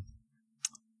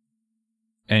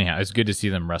anyhow, it's good to see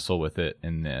them wrestle with it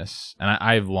in this. And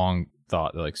I've long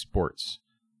thought that like sports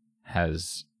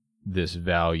has this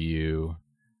value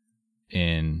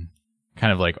in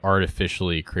kind of like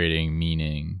artificially creating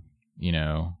meaning,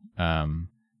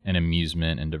 and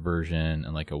amusement and diversion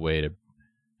and like a way to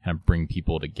kind of bring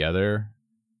people together.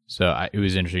 So it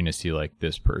was interesting to see like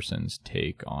this person's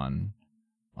take on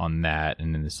that,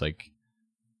 and then this like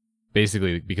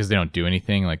basically because they don't do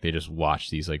anything, like they just watch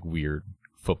these like weird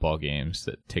football games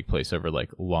that take place over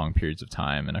like long periods of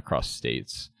time and across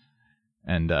states,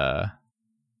 and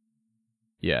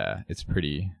yeah, it's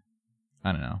pretty,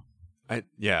 I don't know. I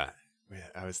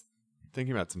was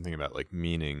thinking about something about like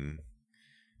meaning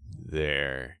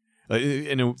there,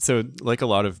 so like a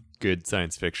lot of good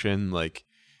science fiction, like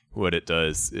what it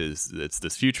does is it's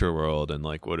this future world, and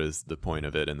like what is the point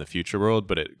of it in the future world,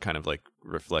 but it kind of like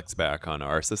reflects back on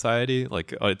our society.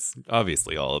 Like it's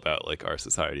obviously all about like our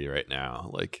society right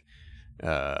now, like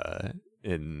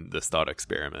in this thought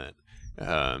experiment,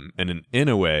 and in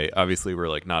a way obviously we're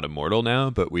like not immortal now,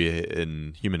 but we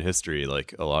in human history,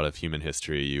 like a lot of human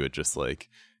history, you would just like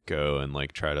go and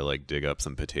like try to like dig up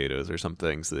some potatoes or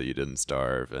something so that you didn't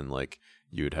starve, and like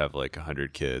you would have like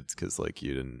 100 kids because like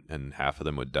you didn't, and half of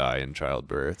them would die in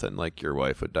childbirth, and like your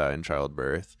wife would die in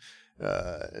childbirth,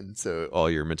 and so all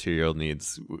your material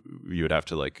needs, you would have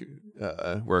to like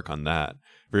work on that.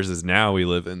 Versus now we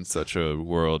live in such a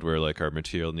world where like our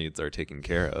material needs are taken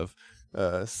care of,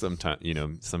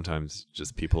 sometimes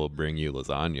just people bring you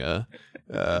lasagna,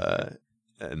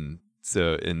 and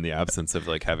so in the absence of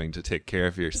like having to take care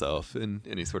of yourself in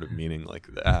any sort of meaning like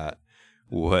that,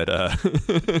 what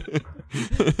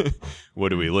what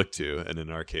do we look to? And in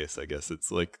our case, I guess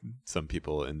it's like some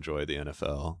people enjoy the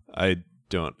NFL. I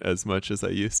don't as much as I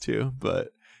used to,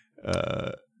 but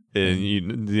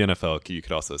in the NFL, you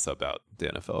could also sub out the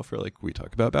NFL for like we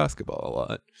talk about basketball a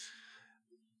lot.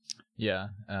 Yeah,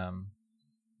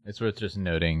 it's worth just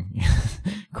noting.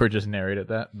 Court just narrated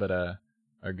that, but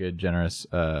our good, generous,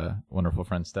 wonderful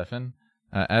friend Stefan,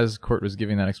 as Court was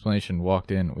giving that explanation,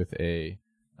 walked in with a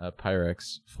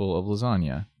Pyrex full of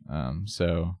lasagna.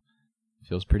 So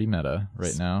feels pretty meta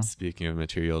right now. Speaking of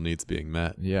material needs being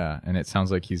met. Yeah, and it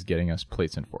sounds like he's getting us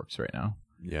plates and forks right now.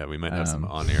 Yeah, we might have some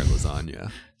on-air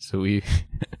lasagna. So we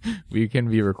can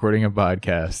be recording a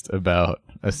podcast about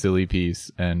a silly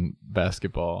piece and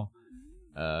basketball,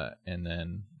 and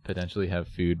then potentially have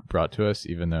food brought to us,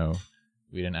 even though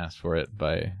we didn't ask for it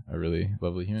by a really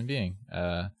lovely human being.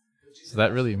 So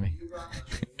that really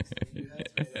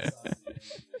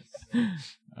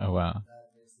Oh wow.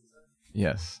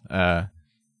 Yes.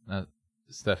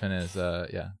 Stefan is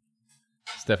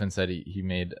Stefan said he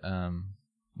made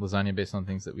lasagna based on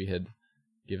things that we had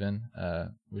given,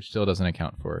 which still doesn't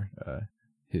account for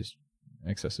his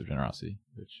excessive generosity,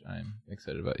 which I'm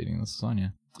excited about eating this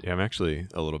lasagna. Yeah, I'm actually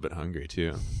a little bit hungry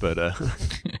too. But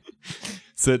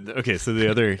so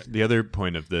the other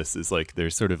point of this is like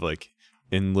there's sort of like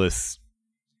endless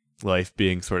life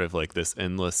being sort of like this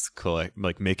endless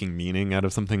like making meaning out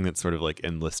of something that's sort of like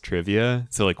endless trivia.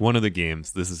 So like one of the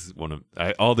games, this is one of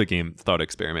all the game thought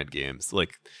experiment games,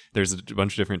 like there's a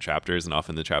bunch of different chapters, and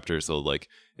often the chapters will like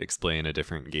explain a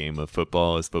different game of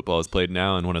football as football is played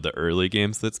now, and one of the early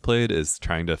games that's played is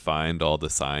trying to find all the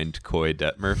signed Koy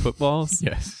Detmer footballs.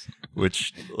 Yes.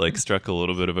 Which like struck a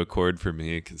little bit of a chord for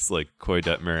me, because like Koy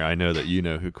Detmer, I know that you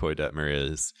know who Koy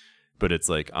Detmer is, but it's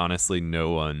like honestly no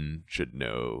one should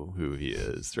know who he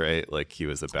is, right? Like he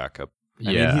was a backup.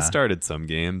 I mean, he started some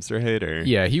games, right? Or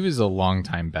yeah, he was a long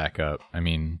time backup. I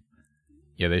mean,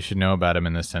 yeah, they should know about him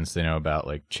in the sense they know about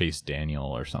like Chase Daniel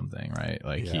or something, right?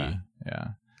 Like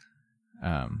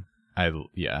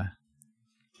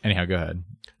Anyhow, go ahead.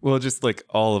 Well, just like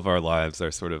all of our lives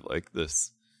are sort of like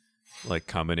this like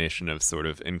combination of sort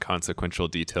of inconsequential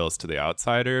details to the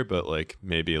outsider, but like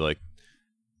maybe like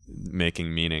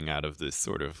making meaning out of this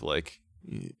sort of like,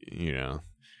 you know,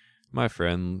 my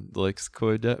friend likes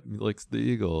likes the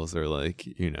Eagles, or like,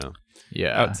 you know,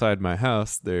 outside my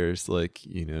house there's like,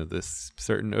 you know, this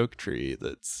certain oak tree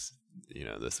that's, you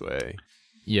know, this way.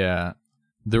 Yeah,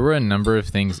 there were a number of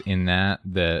things in that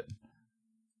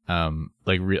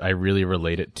I really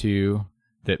relate it to,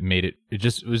 that made it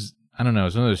just was, I don't know,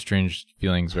 it's one of those strange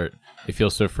feelings where it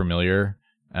feels so familiar,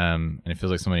 and it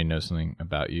feels like somebody knows something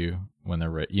about you when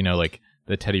they're you know, like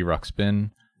the Teddy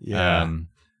Ruxpin. Yeah.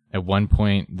 At one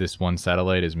point, this one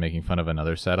satellite is making fun of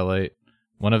another satellite.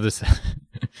 One of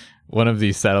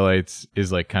these satellites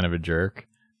is like kind of a jerk.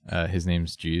 His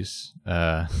name's Juice,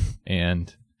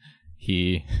 and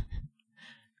he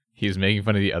was making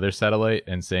fun of the other satellite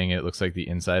and saying it looks like the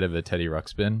inside of a Teddy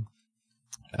Ruxpin.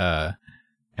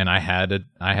 And I had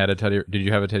a Teddy. Did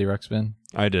you have a Teddy Ruxpin?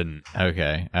 I didn't.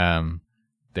 Okay.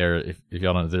 They're if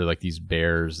y'all don't know, they're like these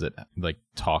bears that like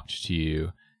talked to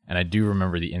you, and I do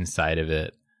remember the inside of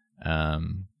it.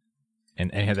 And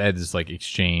I had this like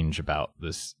exchange about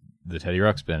the Teddy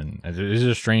Ruxpin. It is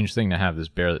a strange thing to have this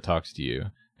bear that talks to you,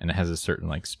 and it has a certain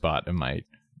like spot in my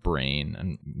brain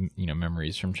and, you know,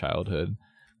 memories from childhood.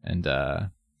 And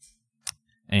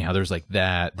anyhow, there's like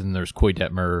that. Then there's Koy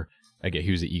Detmer. I get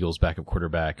he was the Eagles backup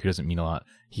quarterback who doesn't mean a lot.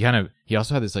 He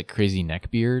also had this like crazy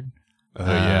neck beard. Oh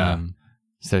yeah.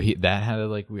 So that had a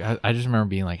like. I just remember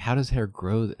being like, how does hair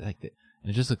grow like that?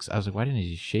 And it just looks. I was like, why didn't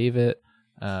he shave it?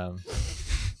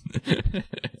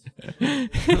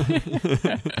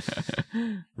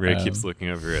 Ray keeps looking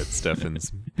over at Stefan's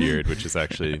beard, which is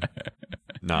actually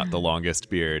not the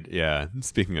longest beard. Yeah.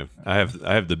 Speaking of, I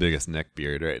have the biggest neck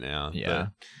beard right now. Yeah.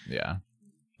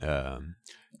 But,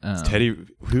 Teddy.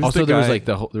 Who's also, the guy?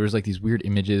 There was like these weird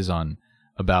images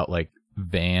about like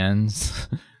vans.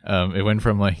 It went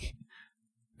from like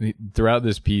throughout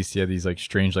this piece, you had these like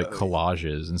strange like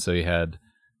collages, and so you had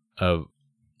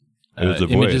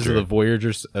images of the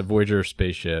Voyager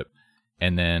spaceship,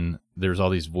 and then there's all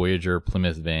these Voyager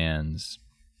Plymouth vans.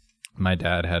 My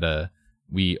dad had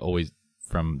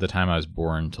from the time I was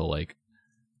born till like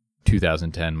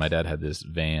 2010, my dad had this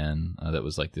van that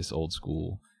was like this old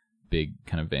school big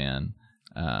kind of van,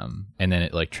 and then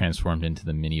it like transformed into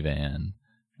the minivan,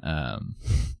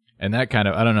 and that kind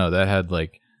of, I don't know, that had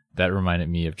like that reminded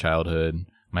me of childhood.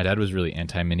 My dad was really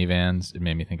anti minivans. It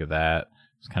made me think of that.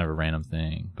 It's kind of a random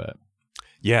thing, but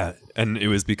Yeah, and it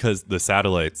was because the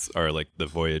satellites are like the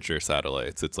Voyager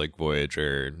satellites. It's like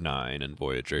Voyager 9 and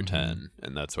Voyager 10,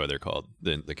 and that's why they're called,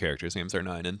 the characters' names are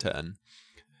 9 and 10.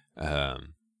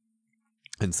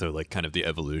 And so like kind of the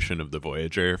evolution of the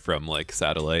Voyager from like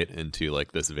satellite into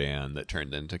like this van that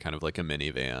turned into kind of like a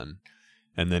minivan.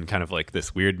 And then kind of like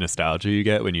this weird nostalgia you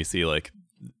get when you see like,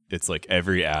 it's like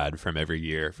every ad from every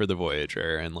year for the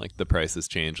Voyager, and like the prices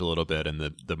change a little bit, and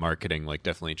the marketing like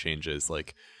definitely changes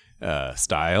like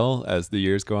style as the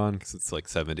years go on, because it's like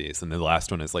 70s, and the last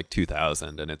one is like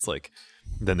 2000, and it's like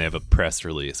then they have a press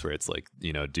release where it's like,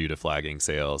 you know, due to flagging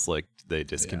sales, like they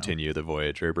discontinue the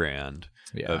Voyager brand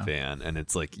of van, and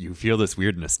it's like you feel this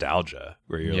weird nostalgia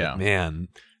where you're like, man,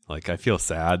 like I feel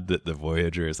sad that the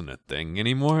Voyager isn't a thing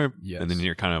anymore. And then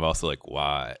you're kind of also like,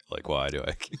 why do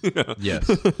I you know?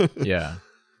 Yeah,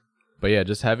 but yeah,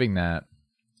 just having that,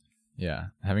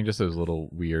 having just those little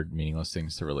weird meaningless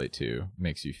things to relate to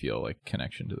makes you feel like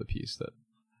connection to the piece that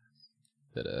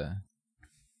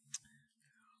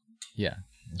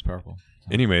it's powerful.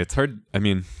 Anyway, it's hard. I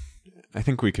mean, I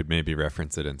think we could maybe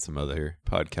reference it in some other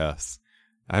podcasts.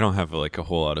 I don't have like a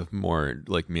whole lot of more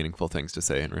like meaningful things to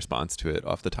say in response to it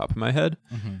off the top of my head.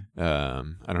 I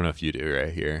don't know if you do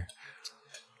right here.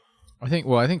 I think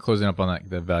closing up on that,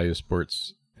 the value of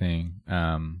sports thing,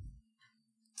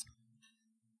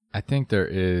 I think there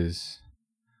is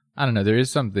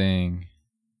something.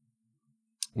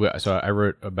 So I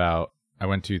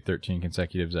went to 13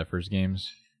 consecutive Zephyrs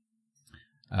games,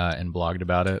 and blogged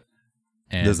about it.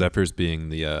 And the Zephyrs being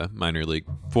the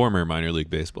former minor league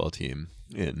baseball team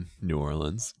in New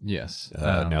Orleans. Yes.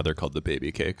 Now they're called the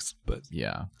Baby Cakes, but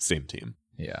same team.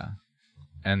 Yeah.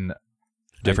 And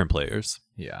different players.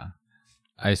 Yeah.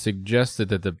 I suggested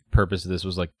that the purpose of this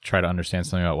was like try to understand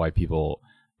something about why people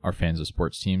are fans of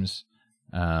sports teams.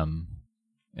 And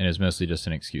it was mostly just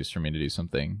an excuse for me to do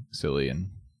something silly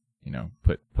and, you know,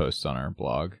 put posts on our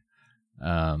blog.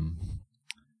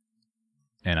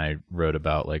 And I wrote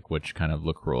about like which kind of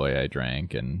LaCroix I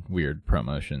drank and weird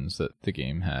promotions that the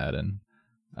game had and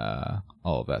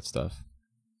all of that stuff.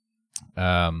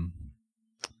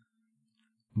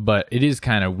 But it is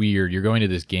kind of weird. You're going to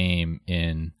this game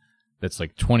that's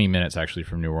like 20 minutes actually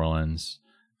from New Orleans,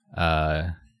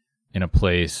 in a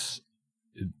place.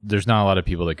 There's not a lot of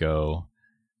people that go.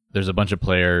 There's a bunch of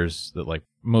players that like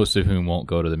most of whom won't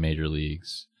go to the major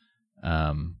leagues.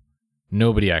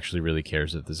 Nobody actually really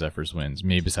cares if the Zephyrs wins,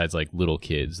 maybe besides like little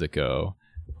kids that go,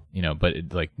 you know, but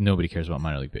like nobody cares about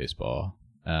minor league baseball.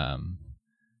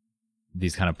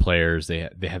 These kind of players, they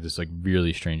have this like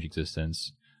really strange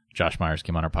existence. Josh Myers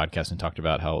came on our podcast and talked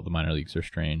about how the minor leagues are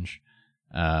strange.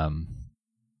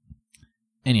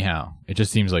 Anyhow, it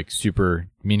just seems like super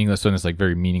meaningless. So in this like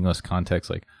very meaningless context,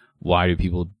 like why do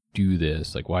people do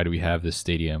this? Like why do we have this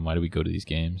stadium? Why do we go to these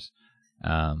games?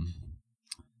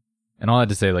 And all I had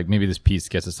to say, like maybe this piece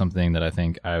gets at something that I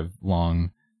think I've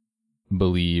long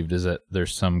believed is that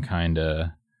there's some kind of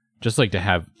just like to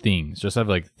have things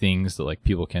that like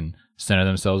people can center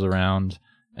themselves around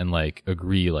and like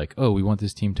agree like, oh, we want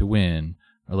this team to win,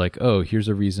 or like, oh, here's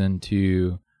a reason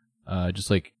to just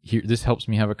like here, this helps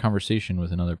me have a conversation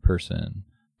with another person.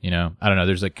 You know, I don't know.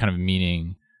 There's like kind of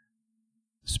meaning.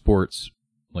 Sports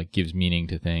like gives meaning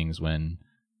to things when,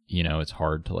 you know, it's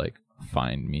hard to like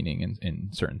find meaning in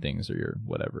certain things, or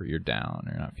you're down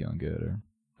or you're not feeling good, or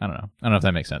I don't know if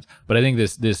that makes sense. But I think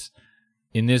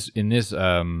in this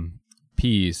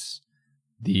piece,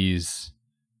 these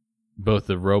both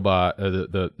the robot,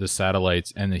 the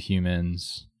satellites and the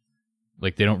humans,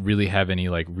 like they don't really have any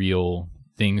like real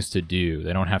things to do.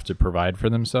 They don't have to provide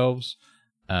for themselves,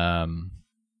 and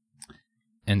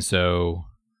so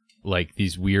like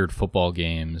these weird football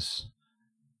games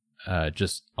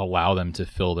just allow them to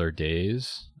fill their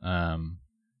days. And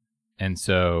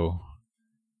so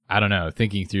I don't know,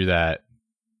 thinking through that,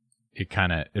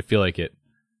 I feel like it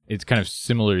kind of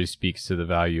similarly speaks to the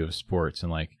value of sports,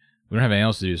 and like we don't have anything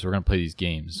else to do, so we're going to play these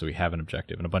games so we have an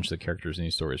objective. And a bunch of the characters in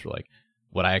these stories were like,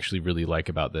 what I actually really like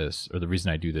about this, or the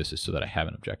reason I do this, is so that I have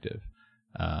an objective.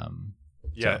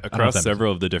 So across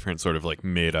several of the different sort of like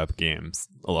made up games,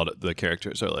 a lot of the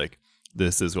characters are like,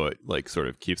 this is what like sort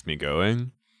of keeps me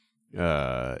going.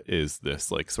 Is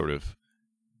this like sort of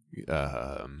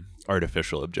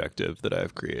artificial objective that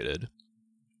I've created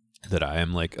that I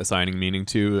am like assigning meaning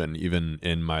to, and even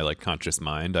in my like conscious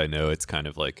mind I know it's kind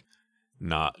of like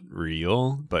not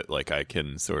real, but like I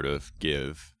can sort of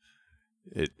give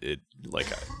it like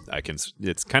I can,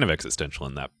 it's kind of existential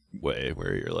in way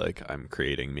where you're like, I'm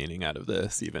creating meaning out of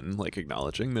this, even like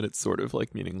acknowledging that it's sort of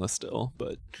like meaningless still.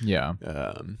 But Yeah.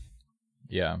 um,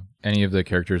 Yeah. Any of the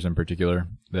characters in particular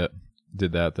that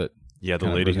did that? yeah, the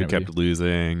kind of lady who resonate with kept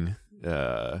losing,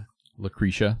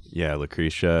 Lucretia. yeah,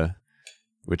 Lucretia,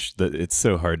 which it's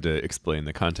so hard to explain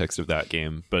the context of that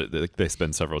game, but they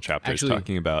spend several chapters Actually,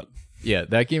 talking about. Yeah,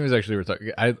 that game is actually we're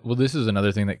talking. Well, this is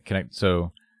another thing that connect.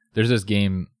 So there's this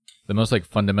game, the most like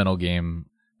fundamental game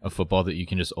of football that you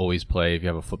can just always play if you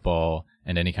have a football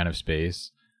and any kind of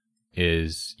space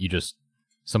is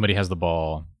somebody has the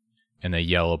ball and they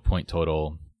yell a point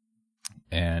total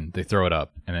and they throw it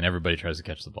up and then everybody tries to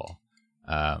catch the ball.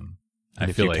 And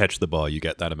if you catch the ball, you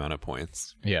get that amount of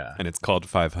points. Yeah. And it's called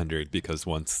 500 because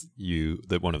once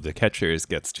one of the catchers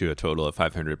gets to a total of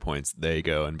 500 points, they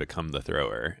go and become the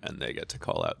thrower and they get to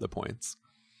call out the points.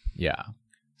 Yeah.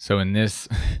 So in this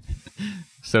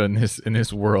in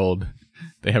this world,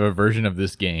 they have a version of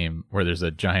this game where there's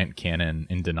a giant cannon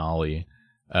in Denali,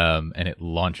 and it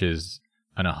launches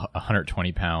a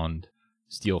 120-pound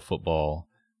steel football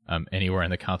anywhere in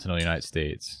the continental United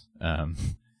States.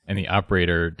 And the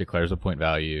operator declares a point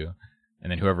value,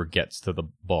 and then whoever gets to the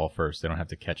ball first, they don't have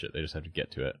to catch it; they just have to get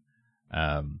to it.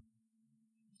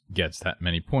 Gets that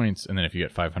many points, and then if you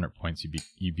get 500 points,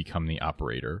 you become the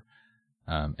operator.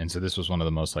 And so this was one of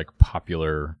the most like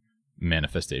popular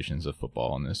manifestations of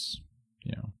football in this,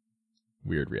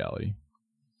 weird reality.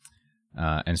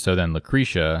 And so then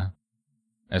Lucretia,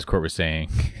 as Court was saying,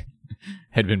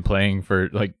 had been playing for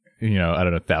like, I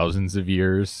don't know, thousands of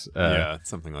years. Yeah,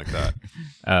 something like that.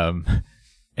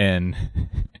 And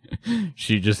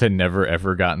she just had never,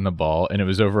 ever gotten the ball. And it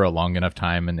was over a long enough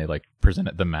time, and they like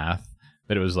presented the math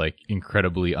that it was like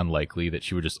incredibly unlikely that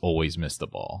she would just always miss the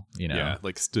ball, Yeah,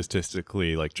 like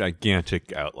statistically, like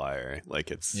gigantic outlier. Like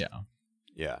it's...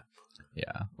 Yeah.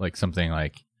 Like something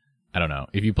like, I don't know,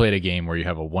 if you played a game where you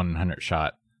have a 100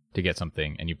 shot to get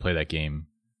something and you play that game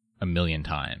a million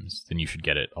times, then you should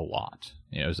get it a lot.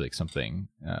 It was like something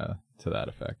to that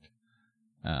effect.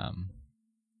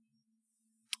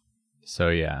 So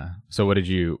yeah. So what did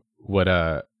you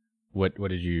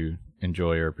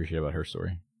enjoy or appreciate about her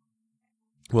story?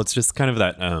 Well, it's just kind of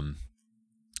that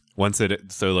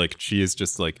so like she is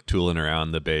just like tooling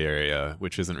around the Bay Area,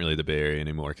 which isn't really the Bay Area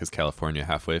anymore because California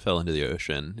halfway fell into the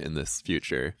ocean in this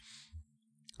future.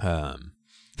 Along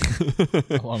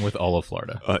with all of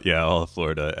Florida. Yeah, all of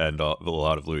Florida and a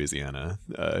lot of Louisiana.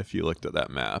 If you looked at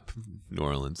that map, New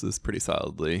Orleans is pretty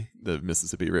solidly, the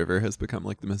Mississippi River has become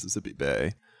like the Mississippi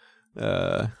Bay.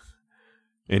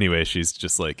 Anyway, she's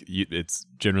just like, it's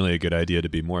generally a good idea to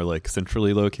be more like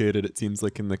centrally located, it seems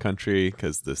like, in the country,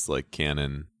 because this like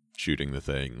cannon shooting the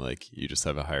thing, like you just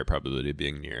have a higher probability of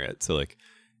being near it. So like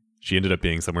she ended up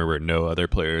being somewhere where no other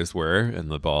players were, and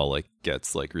the ball like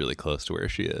gets like really close to where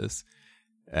she is.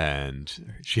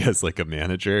 And she has like a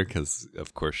manager because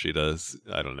of course she does.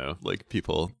 I don't know, like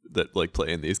people that like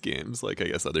play in these games, like I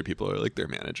guess other people are like their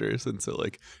managers. And so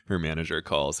like her manager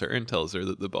calls her and tells her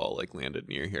that the ball like landed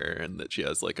near her and that she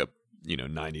has like a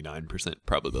 99%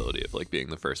 probability of like being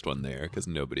the first one there because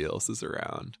nobody else is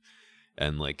around.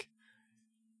 And like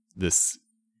this,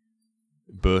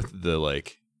 both the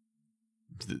like,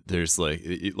 there's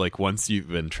like once you've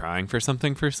been trying for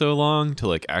something for so long to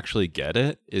like actually get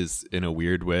it is in a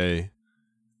weird way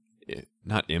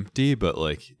not empty, but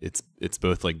like it's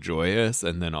both like joyous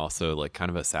and then also like kind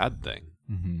of a sad thing.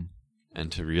 Mm-hmm.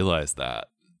 And to realize that,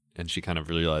 and she kind of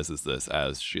realizes this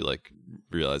as she like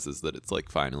realizes that it's like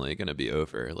finally gonna be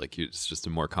over. Like it's just a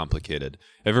more complicated,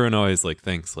 everyone always like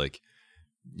thinks like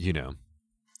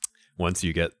once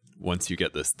you get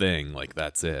this thing, like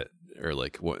that's it. Or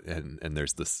like what, and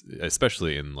there's this,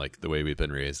 especially in like the way we've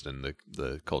been raised and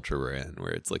the culture we're in, where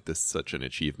it's like this such an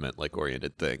achievement like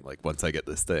oriented thing. Like once I get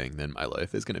this thing, then my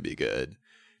life is going to be good.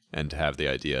 And to have the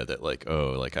idea that like,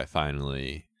 oh, like I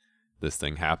finally, this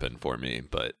thing happened for me,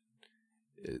 but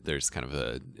there's kind of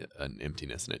an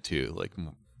emptiness in it too. Like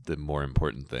the more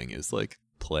important thing is like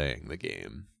playing the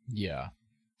game. Yeah.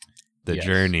 The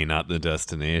journey, not the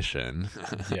destination.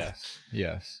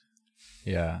 Yes.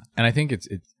 Yeah. And I think it's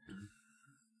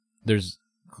there's,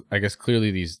 I guess,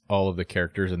 clearly all of the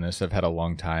characters in this have had a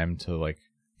long time to like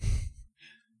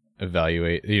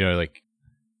evaluate, like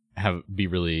be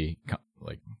really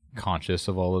like conscious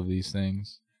of all of these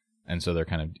things. And so they're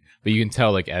kind of, but you can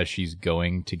tell like as she's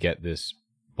going to get this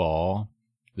ball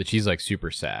that she's like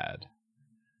super sad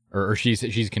or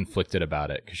she's conflicted about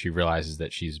it because she realizes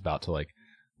that she's about to like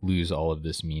lose all of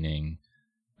this meaning.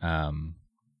 And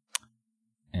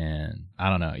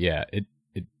I don't know. Yeah.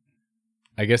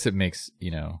 I guess it makes,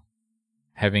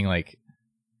 having like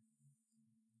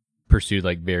pursued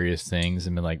like various things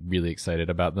and been like really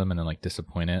excited about them and then like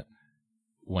disappointed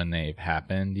when they've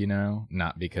happened, you know,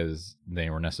 not because they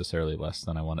were necessarily less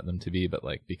than I wanted them to be, but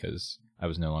like because I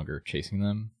was no longer chasing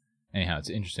them. Anyhow, it's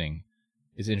interesting.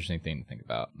 It's an interesting thing to think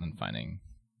about and finding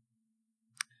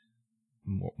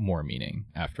more meaning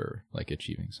after like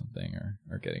achieving something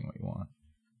or getting what you want.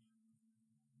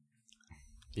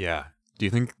 Yeah. Do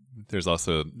you think there's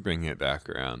also, bringing it back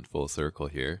around full circle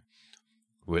here,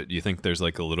 what do you think there's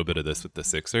like a little bit of this with the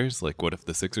Sixers? Like, what if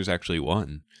the Sixers actually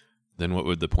won? Then what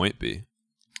would the point be?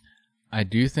 I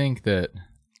do think that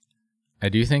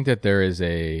there is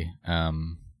a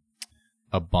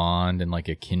bond and like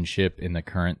a kinship in the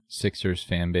current Sixers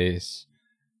fan base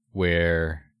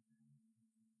where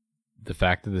the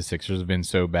fact that the Sixers have been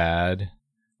so bad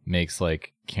makes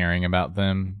like caring about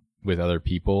them with other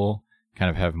people kind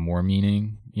of have more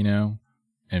meaning, you know,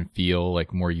 and feel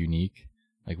like more unique.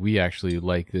 Like we actually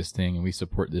like this thing and we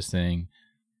support this thing,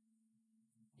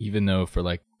 even though for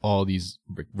like all these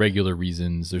regular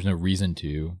reasons, there's no reason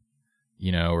to,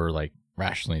 you know, or like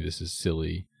rationally, this is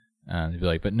silly. They'd be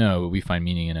like, but no, we find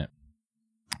meaning in it.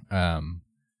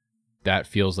 That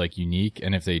feels like unique.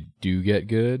 And if they do get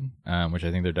good, which I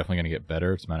think they're definitely going to get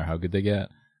better, it's no matter how good they get.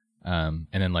 And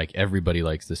then like everybody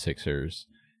likes the Sixers.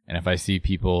 And if I see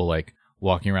people like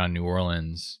walking around New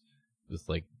Orleans with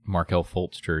like Markelle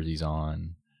Fultz jerseys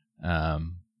on,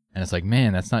 and it's like,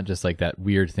 man, that's not just like that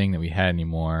weird thing that we had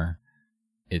anymore.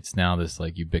 It's now this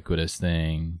like ubiquitous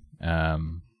thing.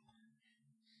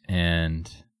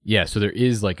 And yeah, so there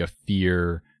is like a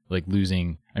fear, like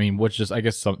losing. I mean, what's just, I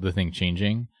guess, the thing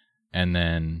changing, and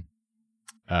then,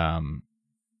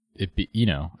 it be, you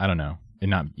know, I don't know, it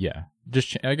not, yeah,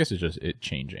 just I guess it's just it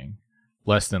changing,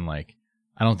 less than like,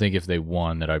 I don't think if they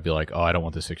won that I'd be like, oh, I don't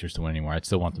want the Sixers to win anymore. I'd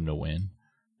still want them to win.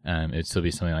 It'd still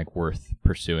be something like worth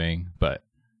pursuing, but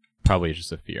probably it's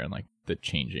just a fear and like the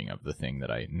changing of the thing that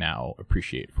I now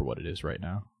appreciate for what it is right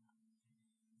now.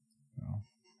 So.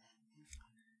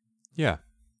 Yeah.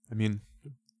 I mean,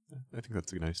 I think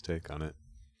that's a nice take on it.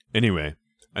 Anyway,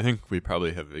 I think we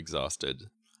probably have exhausted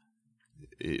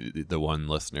the one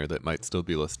listener that might still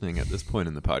be listening at this point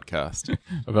in the podcast.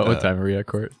 About what time are we at,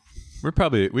 Court?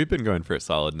 We've been going for a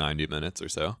solid 90 minutes or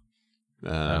so.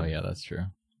 Oh yeah, that's true.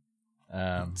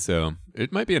 So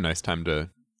it might be a nice time to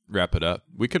wrap it up.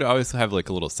 We could always have like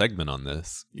a little segment on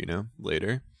this, you know,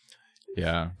 later.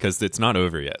 Yeah, because it's not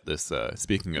over yet. This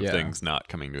speaking of things not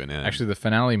coming to an end. Actually, the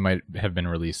finale might have been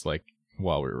released like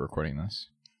while we were recording this.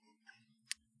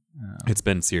 It's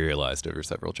been serialized over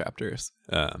several chapters.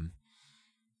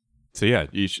 So yeah,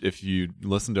 if you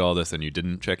listened to all this and you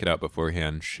didn't check it out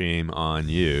beforehand, shame on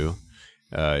you.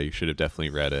 You should have definitely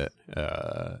read it.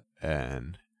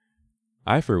 And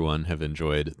I, for one, have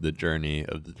enjoyed the journey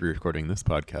of recording this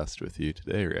podcast with you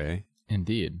today, Ray.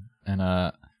 Indeed. And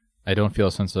I don't feel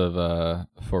a sense of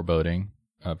foreboding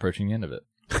approaching the end of it.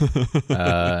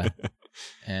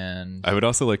 And I would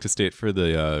also like to state for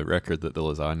the record that the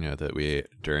lasagna that we ate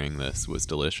during this was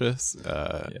delicious.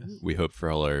 Yes. We hope for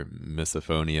all our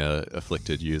misophonia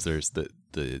afflicted users that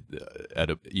the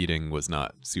eating was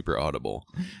not super audible.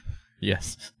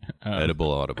 Yes.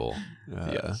 Edible audible.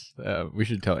 Yes. We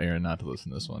should tell Erin not to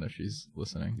listen to this one if she's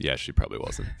listening. Yeah, she probably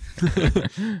wasn't.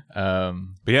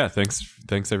 But yeah,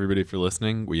 thanks everybody for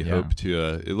listening. We hope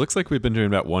to, it looks like we've been doing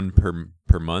about one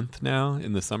per month now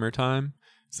in the summertime.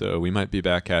 So we might be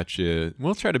back at you.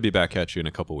 We'll try to be back at you in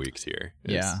a couple weeks here.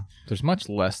 There's much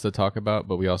less to talk about,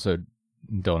 but we also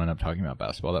don't end up talking about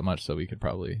basketball that much, so we could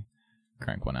probably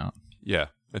crank one out. Yeah.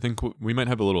 I think we might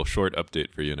have a little short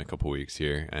update for you in a couple weeks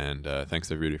here. And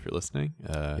thanks everybody for listening.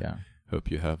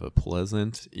 Hope you have a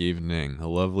pleasant evening, a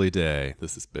lovely day.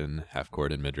 This has been Half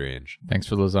Court and Midrange. Thanks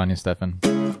for the lasagna, Stefan.